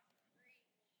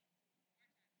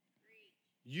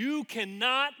 You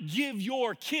cannot give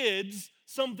your kids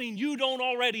something you don't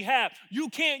already have. You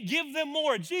can't give them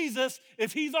more of Jesus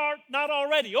if he's not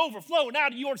already overflowing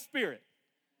out of your spirit.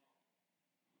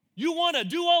 You want to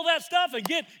do all that stuff and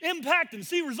get impact and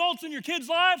see results in your kids'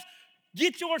 lives?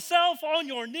 Get yourself on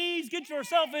your knees. Get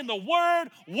yourself in the Word.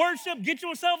 Worship. Get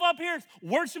yourself up here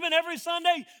worshiping every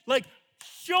Sunday. Like,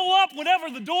 show up whenever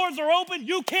the doors are open.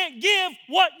 You can't give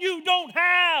what you don't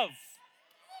have.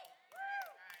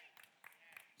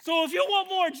 So if you want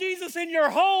more of Jesus in your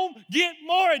home, get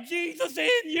more of Jesus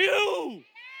in you.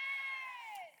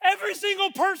 Every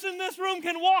single person in this room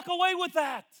can walk away with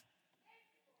that.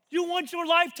 You want your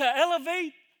life to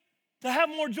elevate, to have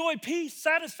more joy, peace,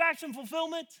 satisfaction,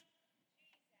 fulfillment?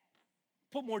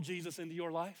 Put more Jesus into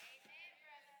your life.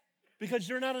 Because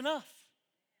you're not enough.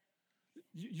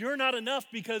 You're not enough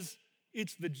because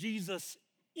it's the Jesus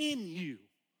in you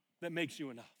that makes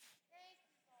you enough.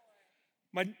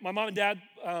 My mom and dad,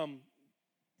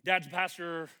 dad's a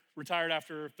pastor, retired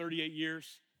after 38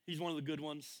 years. He's one of the good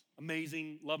ones.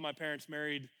 Amazing. Love my parents,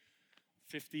 married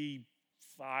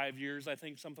 55 years, I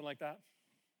think, something like that.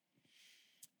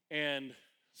 And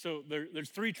so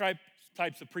there's 3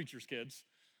 types of preacher's kids.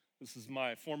 This is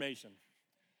my formation.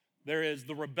 There is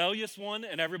the rebellious one,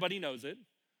 and everybody knows it.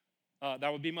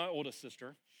 That would be my oldest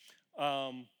sister.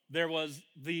 There was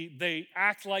they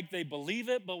act like they believe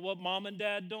it, but what mom and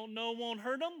dad don't know won't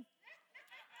hurt them.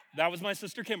 That was my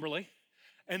sister Kimberly.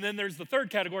 And then there's the third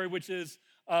category, which is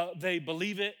they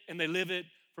believe it and they live it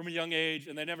from a young age,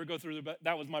 and they never go through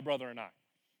that was my brother and I.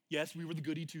 Yes, we were the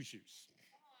goody two-shoes.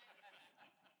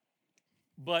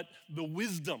 But the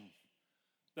wisdom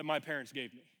that my parents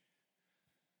gave me,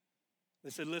 they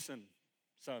said, listen,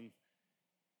 son,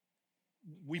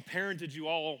 we parented you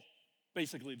all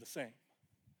basically the same.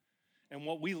 And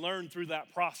what we learned through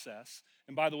that process,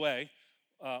 and by the way,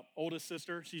 oldest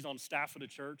sister, she's on staff at a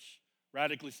church,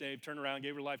 radically saved, turned around,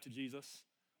 gave her life to Jesus.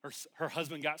 Her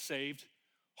husband got saved,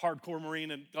 hardcore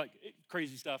Marine and like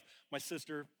crazy stuff. My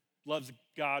sister loves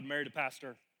God, married a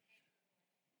pastor.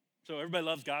 So everybody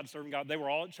loves God, serving God. They were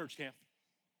all at church camp.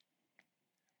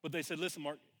 But they said, listen,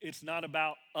 Mark, it's not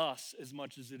about us as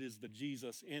much as it is the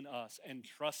Jesus in us and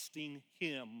trusting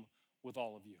him with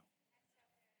all of you.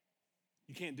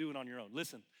 You can't do it on your own.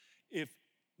 Listen, if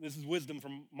this is wisdom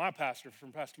from my pastor,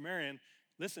 from Pastor Marion,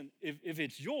 listen, if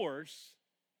it's yours,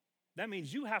 that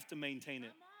means you have to maintain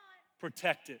it,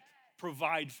 protect it,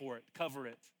 provide for it, cover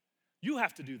it. You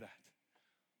have to do that.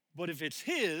 But if it's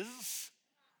his,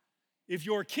 if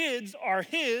your kids are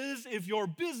his, if your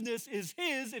business is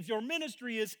his, if your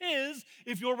ministry is his,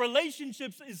 if your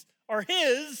relationships are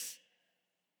his,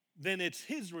 then it's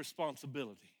his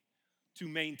responsibility to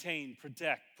maintain,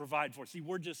 protect, provide for. See,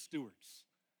 we're just stewards.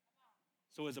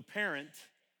 So as a parent,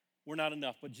 we're not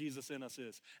enough, but Jesus in us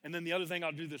is. And then the other thing,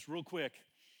 I'll do this real quick.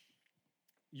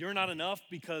 You're not enough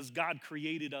because God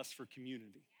created us for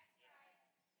community.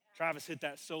 Travis hit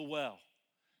that so well.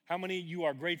 How many of you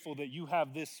are grateful that you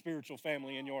have this spiritual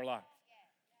family in your life?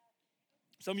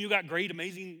 Some of you got great,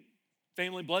 amazing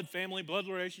family, blood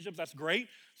relationships. That's great.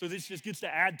 So this just gets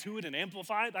to add to it and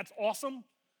amplify it. That's awesome.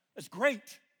 That's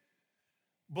great.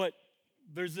 But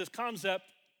there's this concept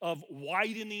of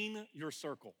widening your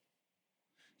circle.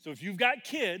 So if you've got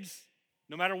kids,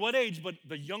 no matter what age, but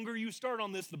the younger you start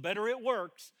on this, the better it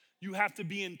works, you have to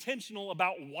be intentional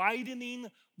about widening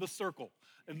the circle.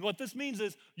 And what this means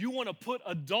is you want to put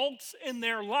adults in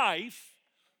their life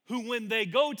who, when they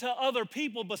go to other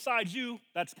people besides you,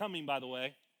 that's coming, by the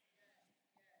way.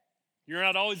 You're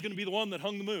not always going to be the one that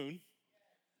hung the moon.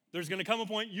 There's going to come a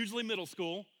point, usually middle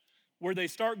school, where they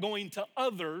start going to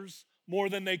others more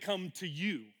than they come to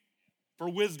you for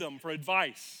wisdom, for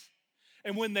advice.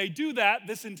 And when they do that,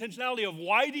 this intentionality of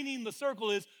widening the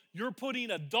circle is you're putting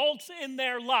adults in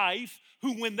their life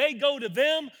who, when they go to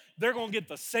them, they're going to get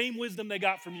the same wisdom they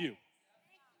got from you.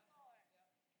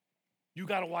 You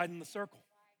got to widen the circle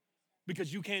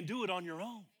because you can't do it on your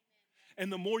own.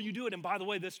 And the more you do it, and by the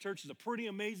way, this church is a pretty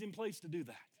amazing place to do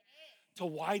that, to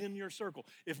widen your circle.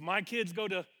 If my kids go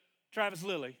to Travis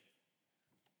Lilly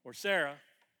or Sarah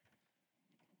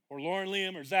or Lauren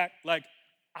Liam or Zach, like,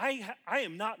 I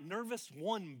am not nervous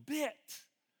one bit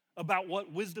about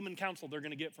what wisdom and counsel they're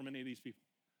going to get from any of these people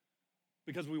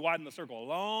because we widened the circle a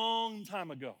long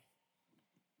time ago.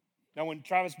 Now, when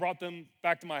Travis brought them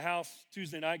back to my house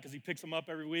Tuesday night, because he picks them up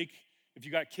every week, if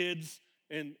you got kids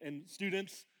and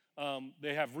students,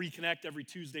 they have Reconnect every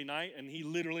Tuesday night, and he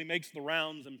literally makes the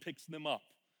rounds and picks them up,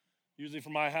 usually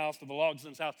from my house to the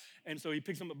Logson's house. And so he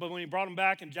picks them up. But when he brought them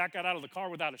back and Jack got out of the car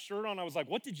without a shirt on, I was like,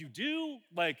 what did you do?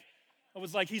 I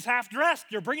was like, he's half dressed.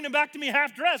 You're bringing him back to me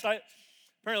half dressed.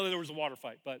 Apparently there was a water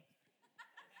fight, but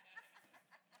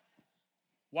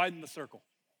widen the circle.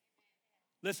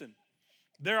 Listen,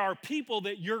 there are people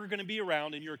that you're going to be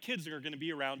around and your kids are going to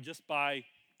be around just by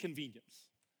convenience.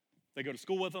 They go to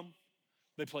school with them.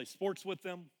 They play sports with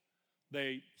them.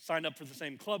 They sign up for the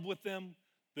same club with them.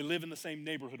 They live in the same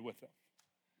neighborhood with them.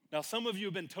 Now, some of you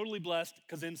have been totally blessed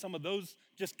because in some of those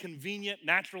just convenient,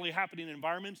 naturally happening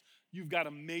environments, you've got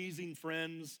amazing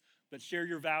friends that share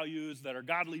your values, that are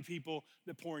godly people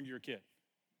that pour into your kid.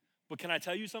 But can I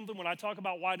tell you something? When I talk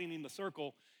about widening the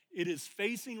circle, it is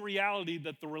facing reality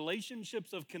that the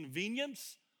relationships of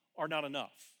convenience are not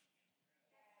enough.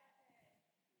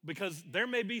 Because there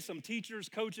may be some teachers,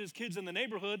 coaches, kids in the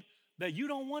neighborhood that you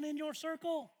don't want in your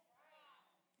circle.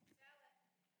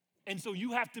 And so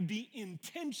you have to be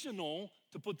intentional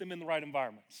to put them in the right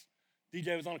environments.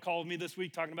 DJ was on a call with me this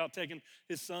week talking about taking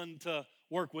his son to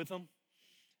work with him.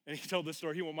 And he told this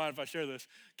story. He won't mind if I share this.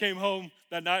 Came home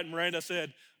that night and Miranda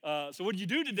said, so what did you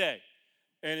do today?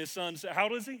 And his son said, how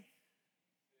old is he?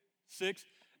 6.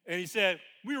 And he said,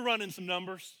 we were running some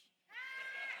numbers.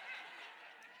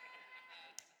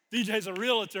 DJ's a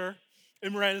realtor.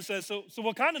 And Miranda says, so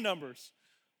what kind of numbers?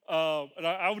 And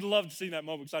I would love to see that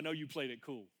moment because I know you played it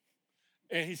cool.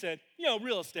 And he said,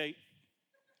 real estate.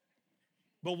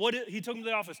 But he took him to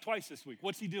the office twice this week.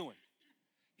 What's he doing?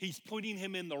 He's putting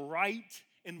him in the right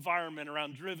environment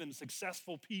around driven,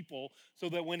 successful people so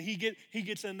that when he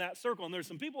gets in that circle, and there's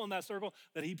some people in that circle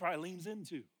that he probably leans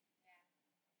into.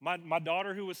 My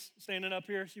daughter who was standing up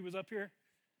here, she was up here,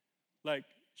 like,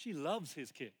 she loves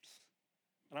his kids.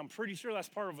 And I'm pretty sure that's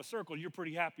part of a circle you're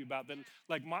pretty happy about. That,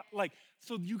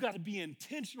 so you got to be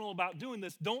intentional about doing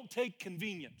this. Don't take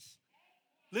convenience.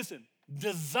 Listen,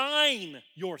 design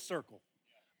your circle.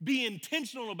 Be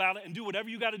intentional about it and do whatever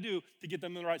you got to do to get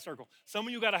them in the right circle. Some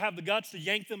of you got to have the guts to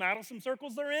yank them out of some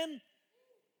circles they're in,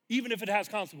 even if it has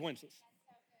consequences.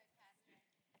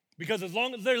 Because as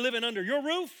long as they're living under your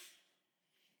roof,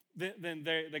 then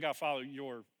they got to follow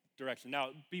your direction. Now,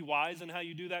 be wise in how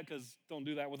you do that, because don't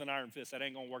do that with an iron fist. That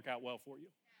ain't going to work out well for you.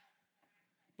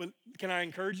 But can I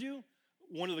encourage you?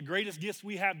 One of the greatest gifts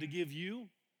we have to give you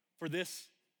for this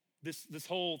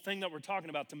whole thing that we're talking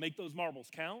about, to make those marbles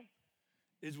count,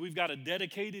 is we've got a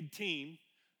dedicated team.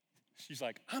 She's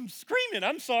like, I'm screaming,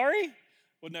 I'm sorry.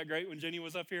 Wasn't that great when Jenny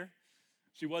was up here?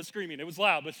 She was screaming. It was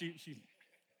loud, but she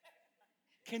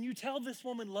can you tell this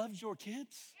woman loves your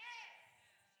kids?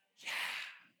 Yeah.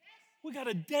 We got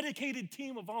a dedicated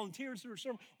team of volunteers who are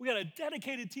serving. We got a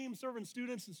dedicated team serving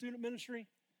students and student ministry.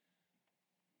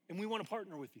 And we want to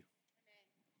partner with you.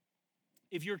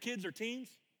 If your kids are teens,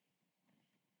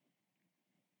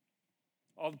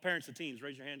 all the parents of teens,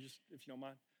 raise your hand just if you don't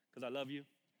mind, because I love you.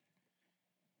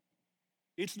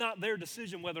 It's not their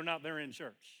decision whether or not they're in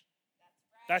church.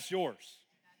 That's yours.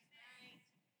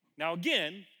 Now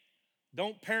again,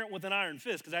 don't parent with an iron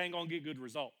fist, because I ain't going to get good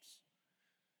results.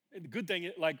 The good thing,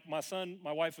 like my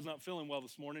wife was not feeling well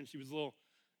this morning. She was a little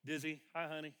dizzy. Hi,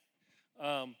 honey.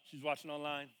 She's watching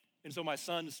online. And so my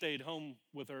son stayed home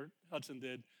with her. Hudson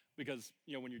did, because,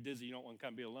 when you're dizzy, you don't want to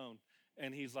kind of be alone.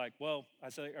 And he's like, well, I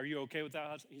said, are you okay with that,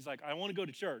 Hudson? He's like, I want to go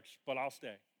to church, but I'll stay.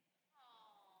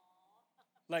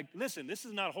 Aww. Like, listen, this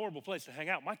is not a horrible place to hang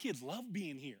out. My kids love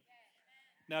being here.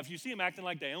 Now, if you see them acting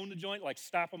like they own the joint, like,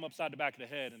 stop them upside the back of the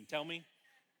head and tell me.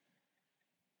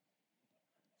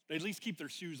 They at least keep their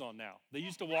shoes on now. They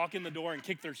used to walk in the door and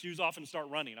kick their shoes off and start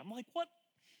running. I'm like, what?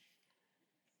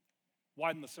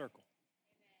 Widen the circle.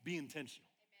 Be intentional.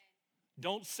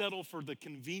 Don't settle for the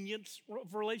convenience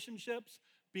of relationships.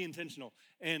 Be intentional.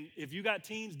 And if you got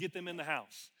teens, get them in the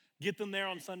house. Get them there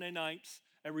on Sunday nights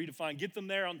at Redefine. Get them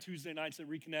there on Tuesday nights at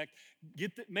Reconnect.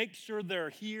 Make sure they're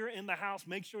here in the house.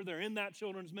 Make sure they're in that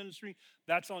children's ministry.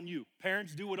 That's on you.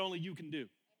 Parents, do what only you can do.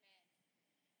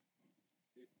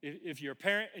 If you're a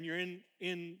parent and you're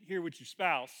in here with your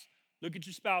spouse, look at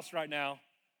your spouse right now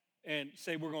and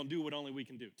say, we're going to do what only we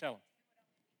can do. Tell them.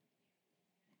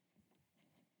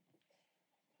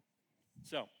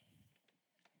 So,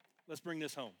 let's bring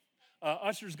this home.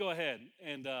 Ushers, go ahead.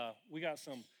 And we got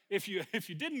some. If you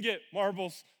didn't get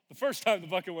marbles the first time the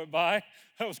bucket went by,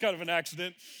 that was kind of an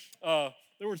accident.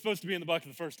 They were supposed to be in the bucket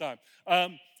the first time.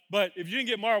 But if you didn't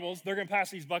get marbles, they're going to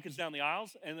pass these buckets down the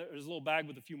aisles, and there's a little bag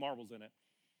with a few marbles in it.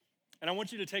 And I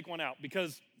want you to take one out,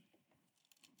 because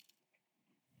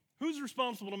who's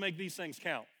responsible to make these things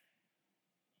count?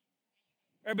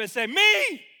 Everybody say,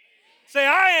 me! Say,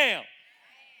 I am.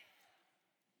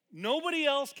 Nobody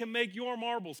else can make your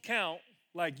marbles count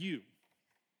like you.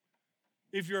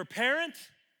 If you're a parent,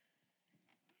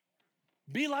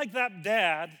 be like that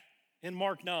dad in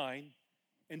Mark 9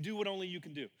 and do what only you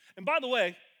can do. And by the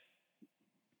way,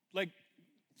 like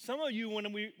some of you,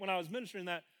 when I was ministering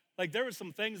that, like there were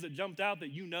some things that jumped out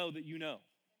that you know.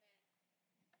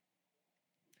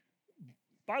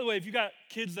 By the way, if you got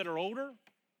kids that are older,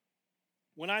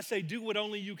 when I say do what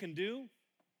only you can do,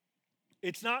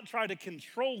 it's not try to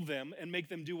control them and make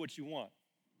them do what you want.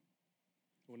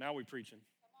 Well, now we're preaching.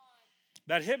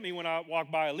 That hit me when I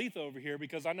walked by Aletha over here,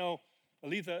 because I know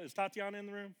Aletha, is Tatiana in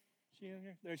the room? She in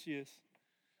here? There she is.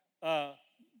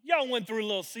 Y'all went through a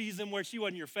little season where she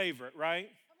wasn't your favorite, right?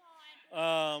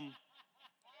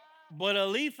 But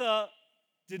Aletha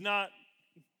did not,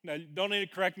 now don't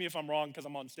correct me if I'm wrong because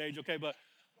I'm on stage, okay? But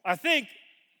I think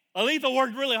Aletha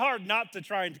worked really hard not to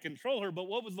try and to control her, but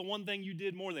what was the one thing you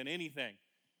did more than anything?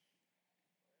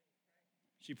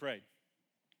 She prayed.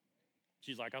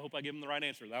 She's like, I hope I give him the right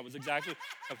answer. That was exactly,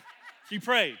 she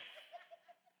prayed.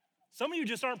 Some of you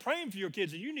just aren't praying for your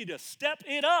kids, and you need to step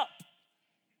it up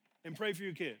and pray for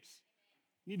your kids.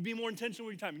 You need to be more intentional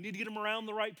with your time. You need to get them around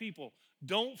the right people.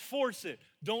 Don't force it.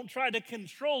 Don't try to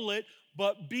control it,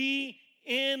 but be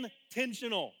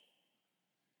intentional.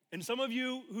 And some of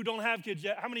you who don't have kids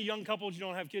yet, how many young couples you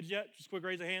don't have kids yet? Just quick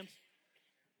raise of hands.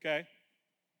 Okay,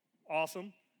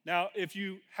 awesome. Now, if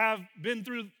you have been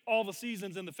through all the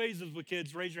seasons and the phases with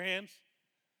kids, raise your hands.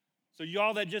 So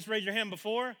y'all that just raised your hand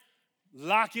before,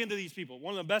 lock into these people.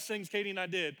 One of the best things Katie and I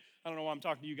did, I don't know why I'm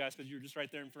talking to you guys because you were just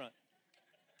right there in front.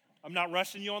 I'm not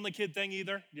rushing you on the kid thing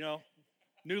either,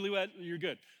 newlywed, you're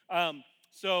good.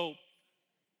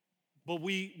 But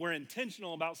we were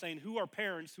intentional about saying who are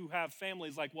parents who have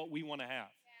families like what we want to have.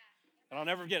 And I'll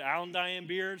never forget Al and Diane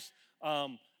Beers.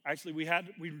 Actually,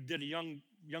 we did a young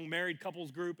married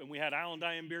couples group, and we had Al and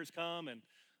Diane Beers come, and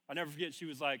I'll never forget, she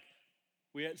was like,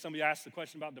 somebody asked the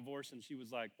question about divorce, and she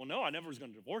was like, well, no, I never was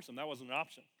going to divorce him. That wasn't an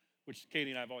option, which Katie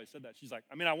and I have always said that. She's like,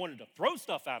 I wanted to throw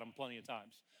stuff at him plenty of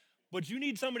times. But you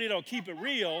need somebody that'll keep it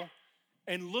real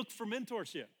and look for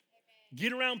mentorship.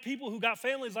 Get around people who got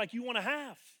families like you want to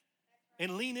have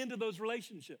and lean into those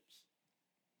relationships.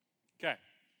 Okay.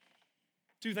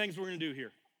 2 things we're going to do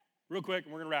here. Real quick,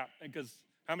 and we're going to wrap. Because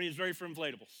how many is ready for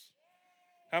inflatables?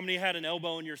 How many had an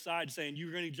elbow on your side saying,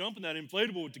 you're going to jump in that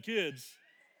inflatable with the kids?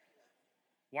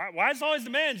 Why is it always the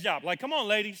man's job? Like, come on,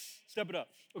 ladies, step it up.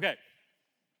 Okay.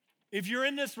 If you're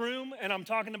in this room, and I'm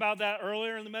talking about that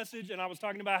earlier in the message, and I was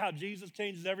talking about how Jesus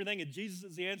changes everything, and Jesus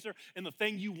is the answer, and the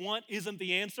thing you want isn't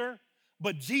the answer,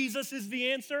 but Jesus is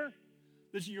the answer,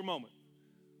 this is your moment.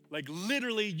 Like,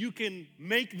 literally, you can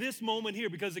make this moment here,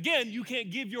 because again, you can't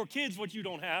give your kids what you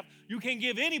don't have. You can't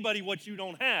give anybody what you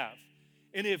don't have.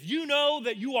 And if you know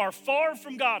that you are far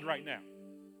from God right now,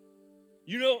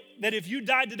 you know that if you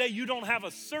died today, you don't have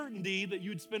a certainty that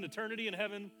you'd spend eternity in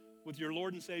heaven with your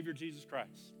Lord and Savior, Jesus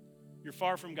Christ. You're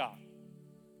far from God.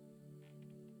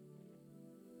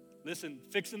 Listen,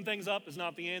 fixing things up is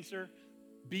not the answer.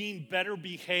 Being better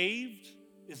behaved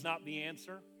is not the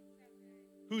answer.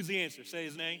 Who's the answer? Say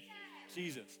his name.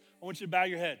 Jesus. I want you to bow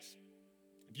your heads.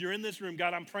 If you're in this room,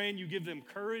 God, I'm praying you give them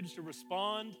courage to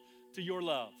respond to your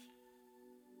love.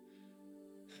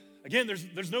 Again,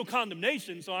 there's no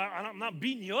condemnation, so I'm not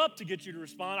beating you up to get you to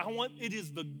respond. It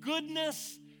is the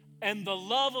goodness and the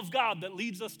love of God that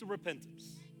leads us to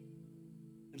repentance.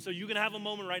 And so you can have a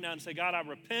moment right now and say, God, I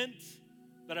repent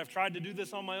that I've tried to do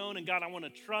this on my own, and God, I want to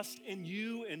trust in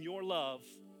you and your love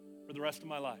for the rest of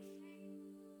my life.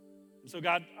 And so,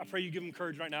 God, I pray you give them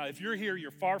courage right now. If you're here,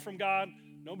 you're far from God,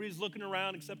 nobody's looking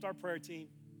around except our prayer team,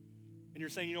 and you're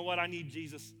saying, you know what, I need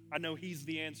Jesus. I know he's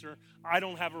the answer. I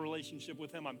don't have a relationship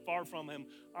with him. I'm far from him.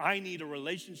 I need a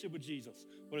relationship with Jesus.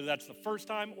 Whether that's the first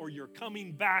time or you're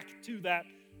coming back to that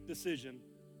decision,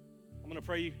 I'm going to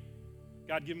pray,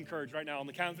 God, give him courage right now. On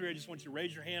the count of 3, I just want you to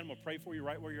raise your hand. I'm going to pray for you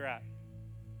right where you're at.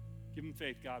 Give him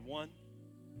faith, God. 1,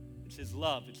 it's his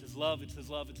love. It's his love. It's his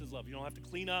love. It's his love. You don't have to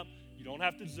clean up. You don't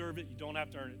have to deserve it. You don't have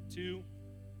to earn it. 2,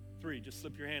 3, just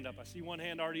slip your hand up. I see one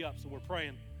hand already up, so we're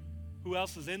praying. Who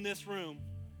else is in this room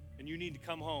and you need to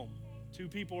come home? 2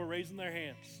 people are raising their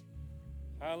hands.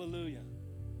 Hallelujah.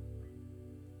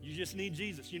 You just need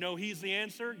Jesus. You know he's the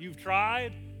answer. You've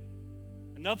tried,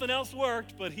 and nothing else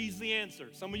worked, but he's the answer.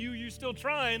 Some of you, you're still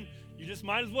trying. You just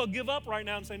might as well give up right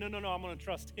now and say, no, I'm going to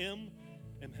trust him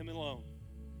and him alone.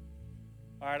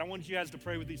 All right, I want you guys to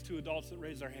pray with these 2 adults that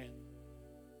raised their hand.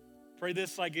 Pray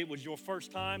this like it was your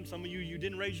first time. Some of you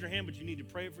didn't raise your hand, but you need to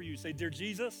pray it for you. Say, dear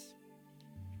Jesus,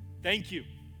 thank you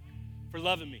for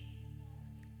loving me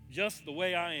just the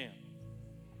way I am.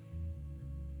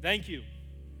 Thank you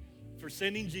for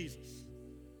sending Jesus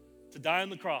to die on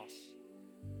the cross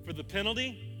for the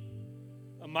penalty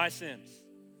of my sins.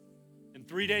 And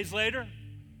 3 days later,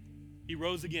 he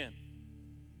rose again.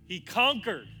 He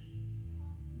conquered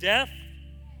death,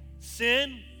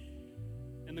 sin,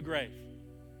 and the grave.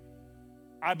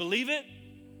 I believe it.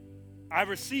 I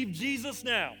receive Jesus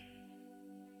now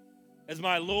as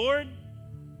my Lord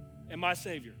and my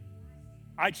Savior.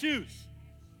 I choose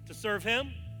to serve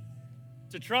him,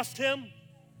 to trust him.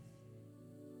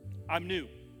 I'm new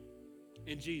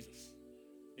in Jesus.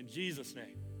 In Jesus'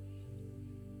 name.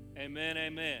 Amen,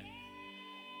 amen.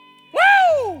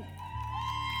 Woo!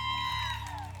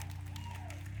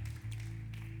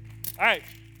 All right,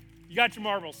 you got your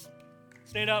marbles.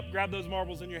 Stand up, grab those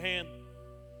marbles in your hand.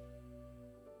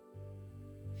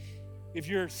 If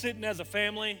you're sitting as a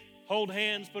family, hold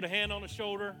hands, put a hand on a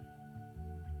shoulder.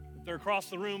 If they're across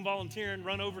the room volunteering,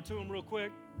 run over to them real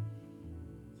quick.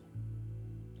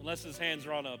 Unless his hands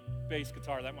are on a bass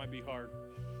guitar, that might be hard.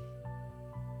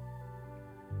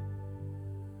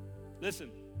 Listen,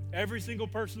 every single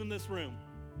person in this room,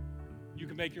 you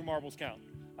can make your marbles count.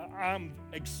 I'm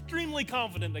extremely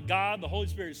confident that God, the Holy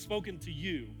Spirit, has spoken to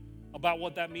you about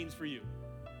what that means for you.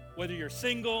 Whether you're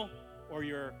single or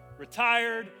you're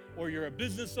retired or you're a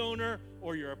business owner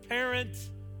or you're a parent,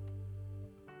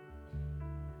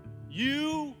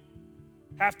 you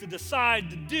have to decide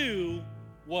to do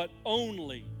what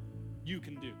only you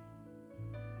can do.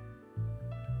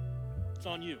 It's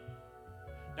on you.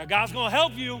 Now, God's going to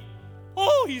help you.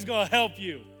 Oh, he's going to help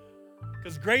you.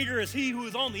 Because greater is he who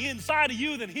is on the inside of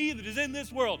you than he that is in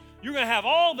this world. You're going to have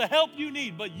all the help you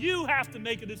need, but you have to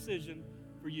make a decision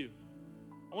for you.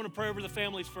 I want to pray over the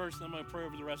families first, and I'm going to pray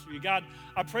over the rest of you. God,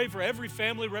 I pray for every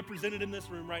family represented in this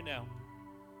room right now.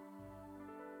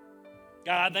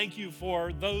 God, I thank you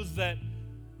for those that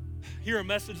hear a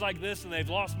message like this and they've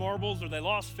lost marbles or they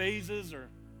lost phases or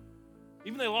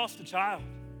even they lost a child.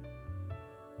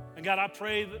 And God, I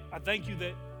thank you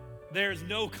that there's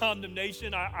no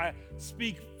condemnation. I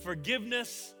speak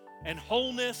forgiveness and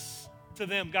wholeness to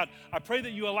them. God, I pray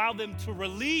that you allow them to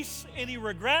release any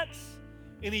regrets,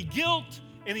 any guilt,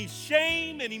 any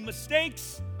shame, any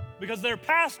mistakes, because their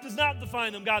past does not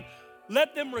define them. God,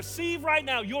 let them receive right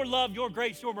now your love, your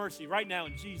grace, your mercy right now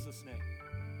in Jesus' name.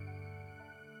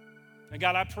 And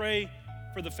God, I pray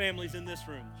for the families in this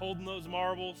room, holding those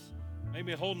marbles,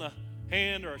 maybe holding a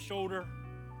hand or a shoulder.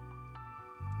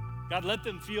 God, let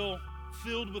them feel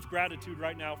filled with gratitude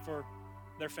right now for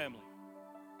their family,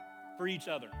 for each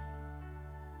other.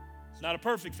 It's not a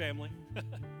perfect family,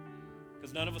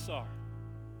 because none of us are.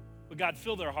 But God,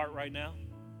 fill their heart right now.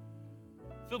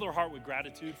 Fill their heart with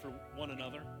gratitude for one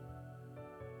another.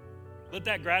 Let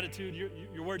that gratitude,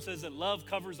 your word says that love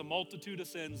covers a multitude of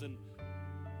sins, and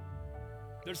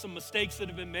there's some mistakes that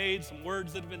have been made, some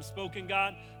words that have been spoken,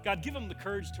 God. God, give them the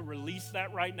courage to release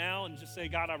that right now and just say,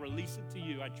 God, I release it to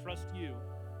you. I trust you,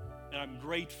 and I'm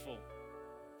grateful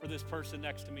for this person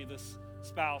next to me, this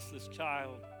spouse, this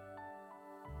child.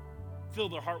 Fill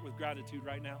their heart with gratitude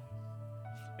right now.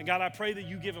 And God, I pray that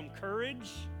you give them courage,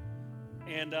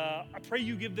 and I pray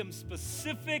you give them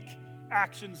specific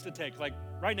actions to take. Like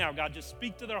right now, God, just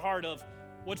speak to their heart of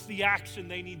what's the action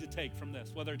they need to take from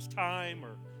this, whether it's time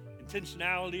or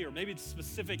intentionality, or maybe it's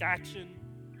specific action,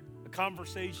 a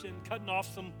conversation, cutting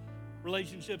off some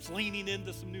relationships, leaning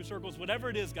into some new circles, whatever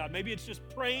it is, God. Maybe it's just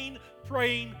praying.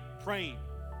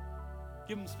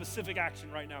 Give them specific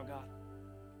action right now, God.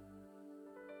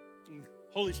 And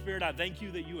Holy Spirit, I thank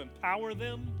you that you empower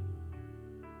them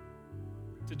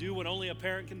to do what only a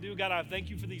parent can do. God, I thank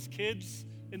you for these kids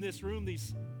in this room,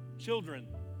 these children.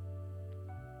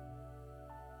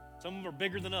 Some of them are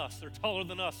bigger than us, they're taller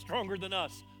than us, stronger than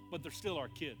us, but they're still our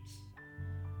kids.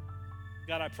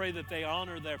 God, I pray that they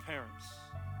honor their parents.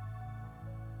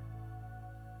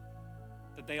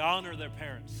 That they honor their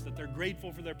parents, that they're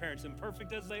grateful for their parents,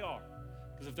 imperfect as they are.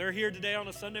 Because if they're here today on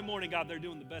a Sunday morning, God, they're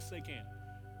doing the best they can.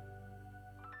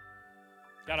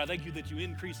 God, I thank you that you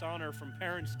increase honor from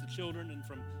parents to children and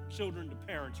from children to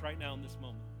parents right now in this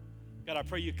moment. God, I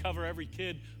pray you cover every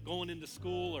kid going into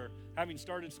school or having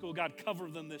started school. God, cover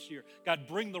them this year. God,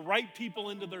 bring the right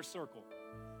people into their circle.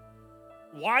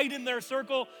 Widen their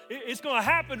circle. It's going to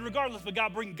happen regardless, but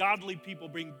God, bring godly people,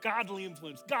 bring godly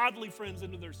influence, godly friends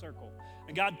into their circle.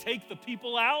 And God, take the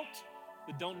people out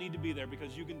that don't need to be there,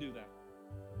 because you can do that.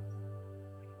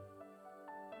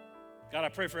 God, I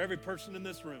pray for every person in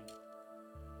this room.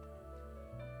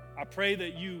 I pray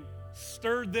that you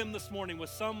stirred them this morning with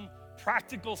some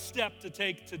practical step to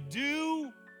take to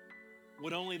do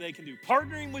what only they can do.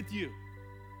 Partnering with you.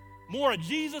 More of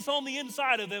Jesus on the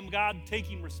inside of them, God,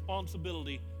 taking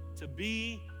responsibility to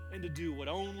be and to do what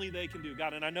only they can do.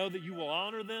 God, and I know that you will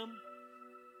honor them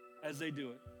as they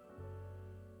do it.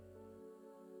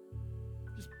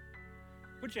 Just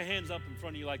put your hands up in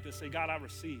front of you like this. Say, God, I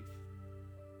receive.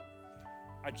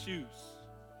 I choose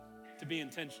to be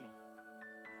intentional.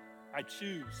 I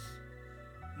choose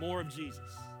more of Jesus.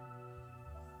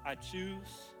 I choose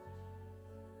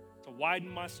to widen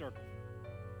my circle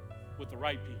with the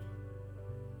right people.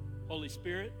 Holy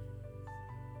Spirit,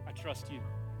 I trust you.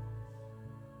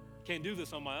 Can't do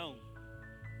this on my own.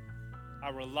 I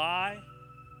rely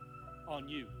on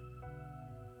you.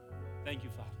 Thank you,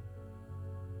 Father.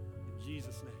 In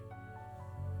Jesus'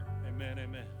 name, amen,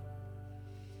 amen.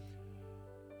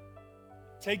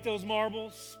 Take those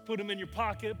marbles, put them in your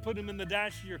pocket, put them in the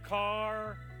dash of your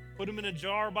car, put them in a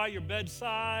jar by your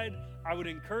bedside.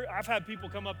 I've had people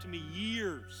come up to me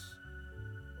years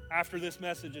after this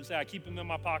message and say, I keep them in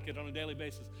my pocket on a daily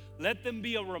basis. Let them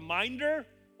be a reminder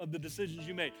of the decisions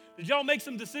you made. Did y'all make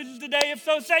some decisions today? If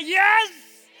so, say yes!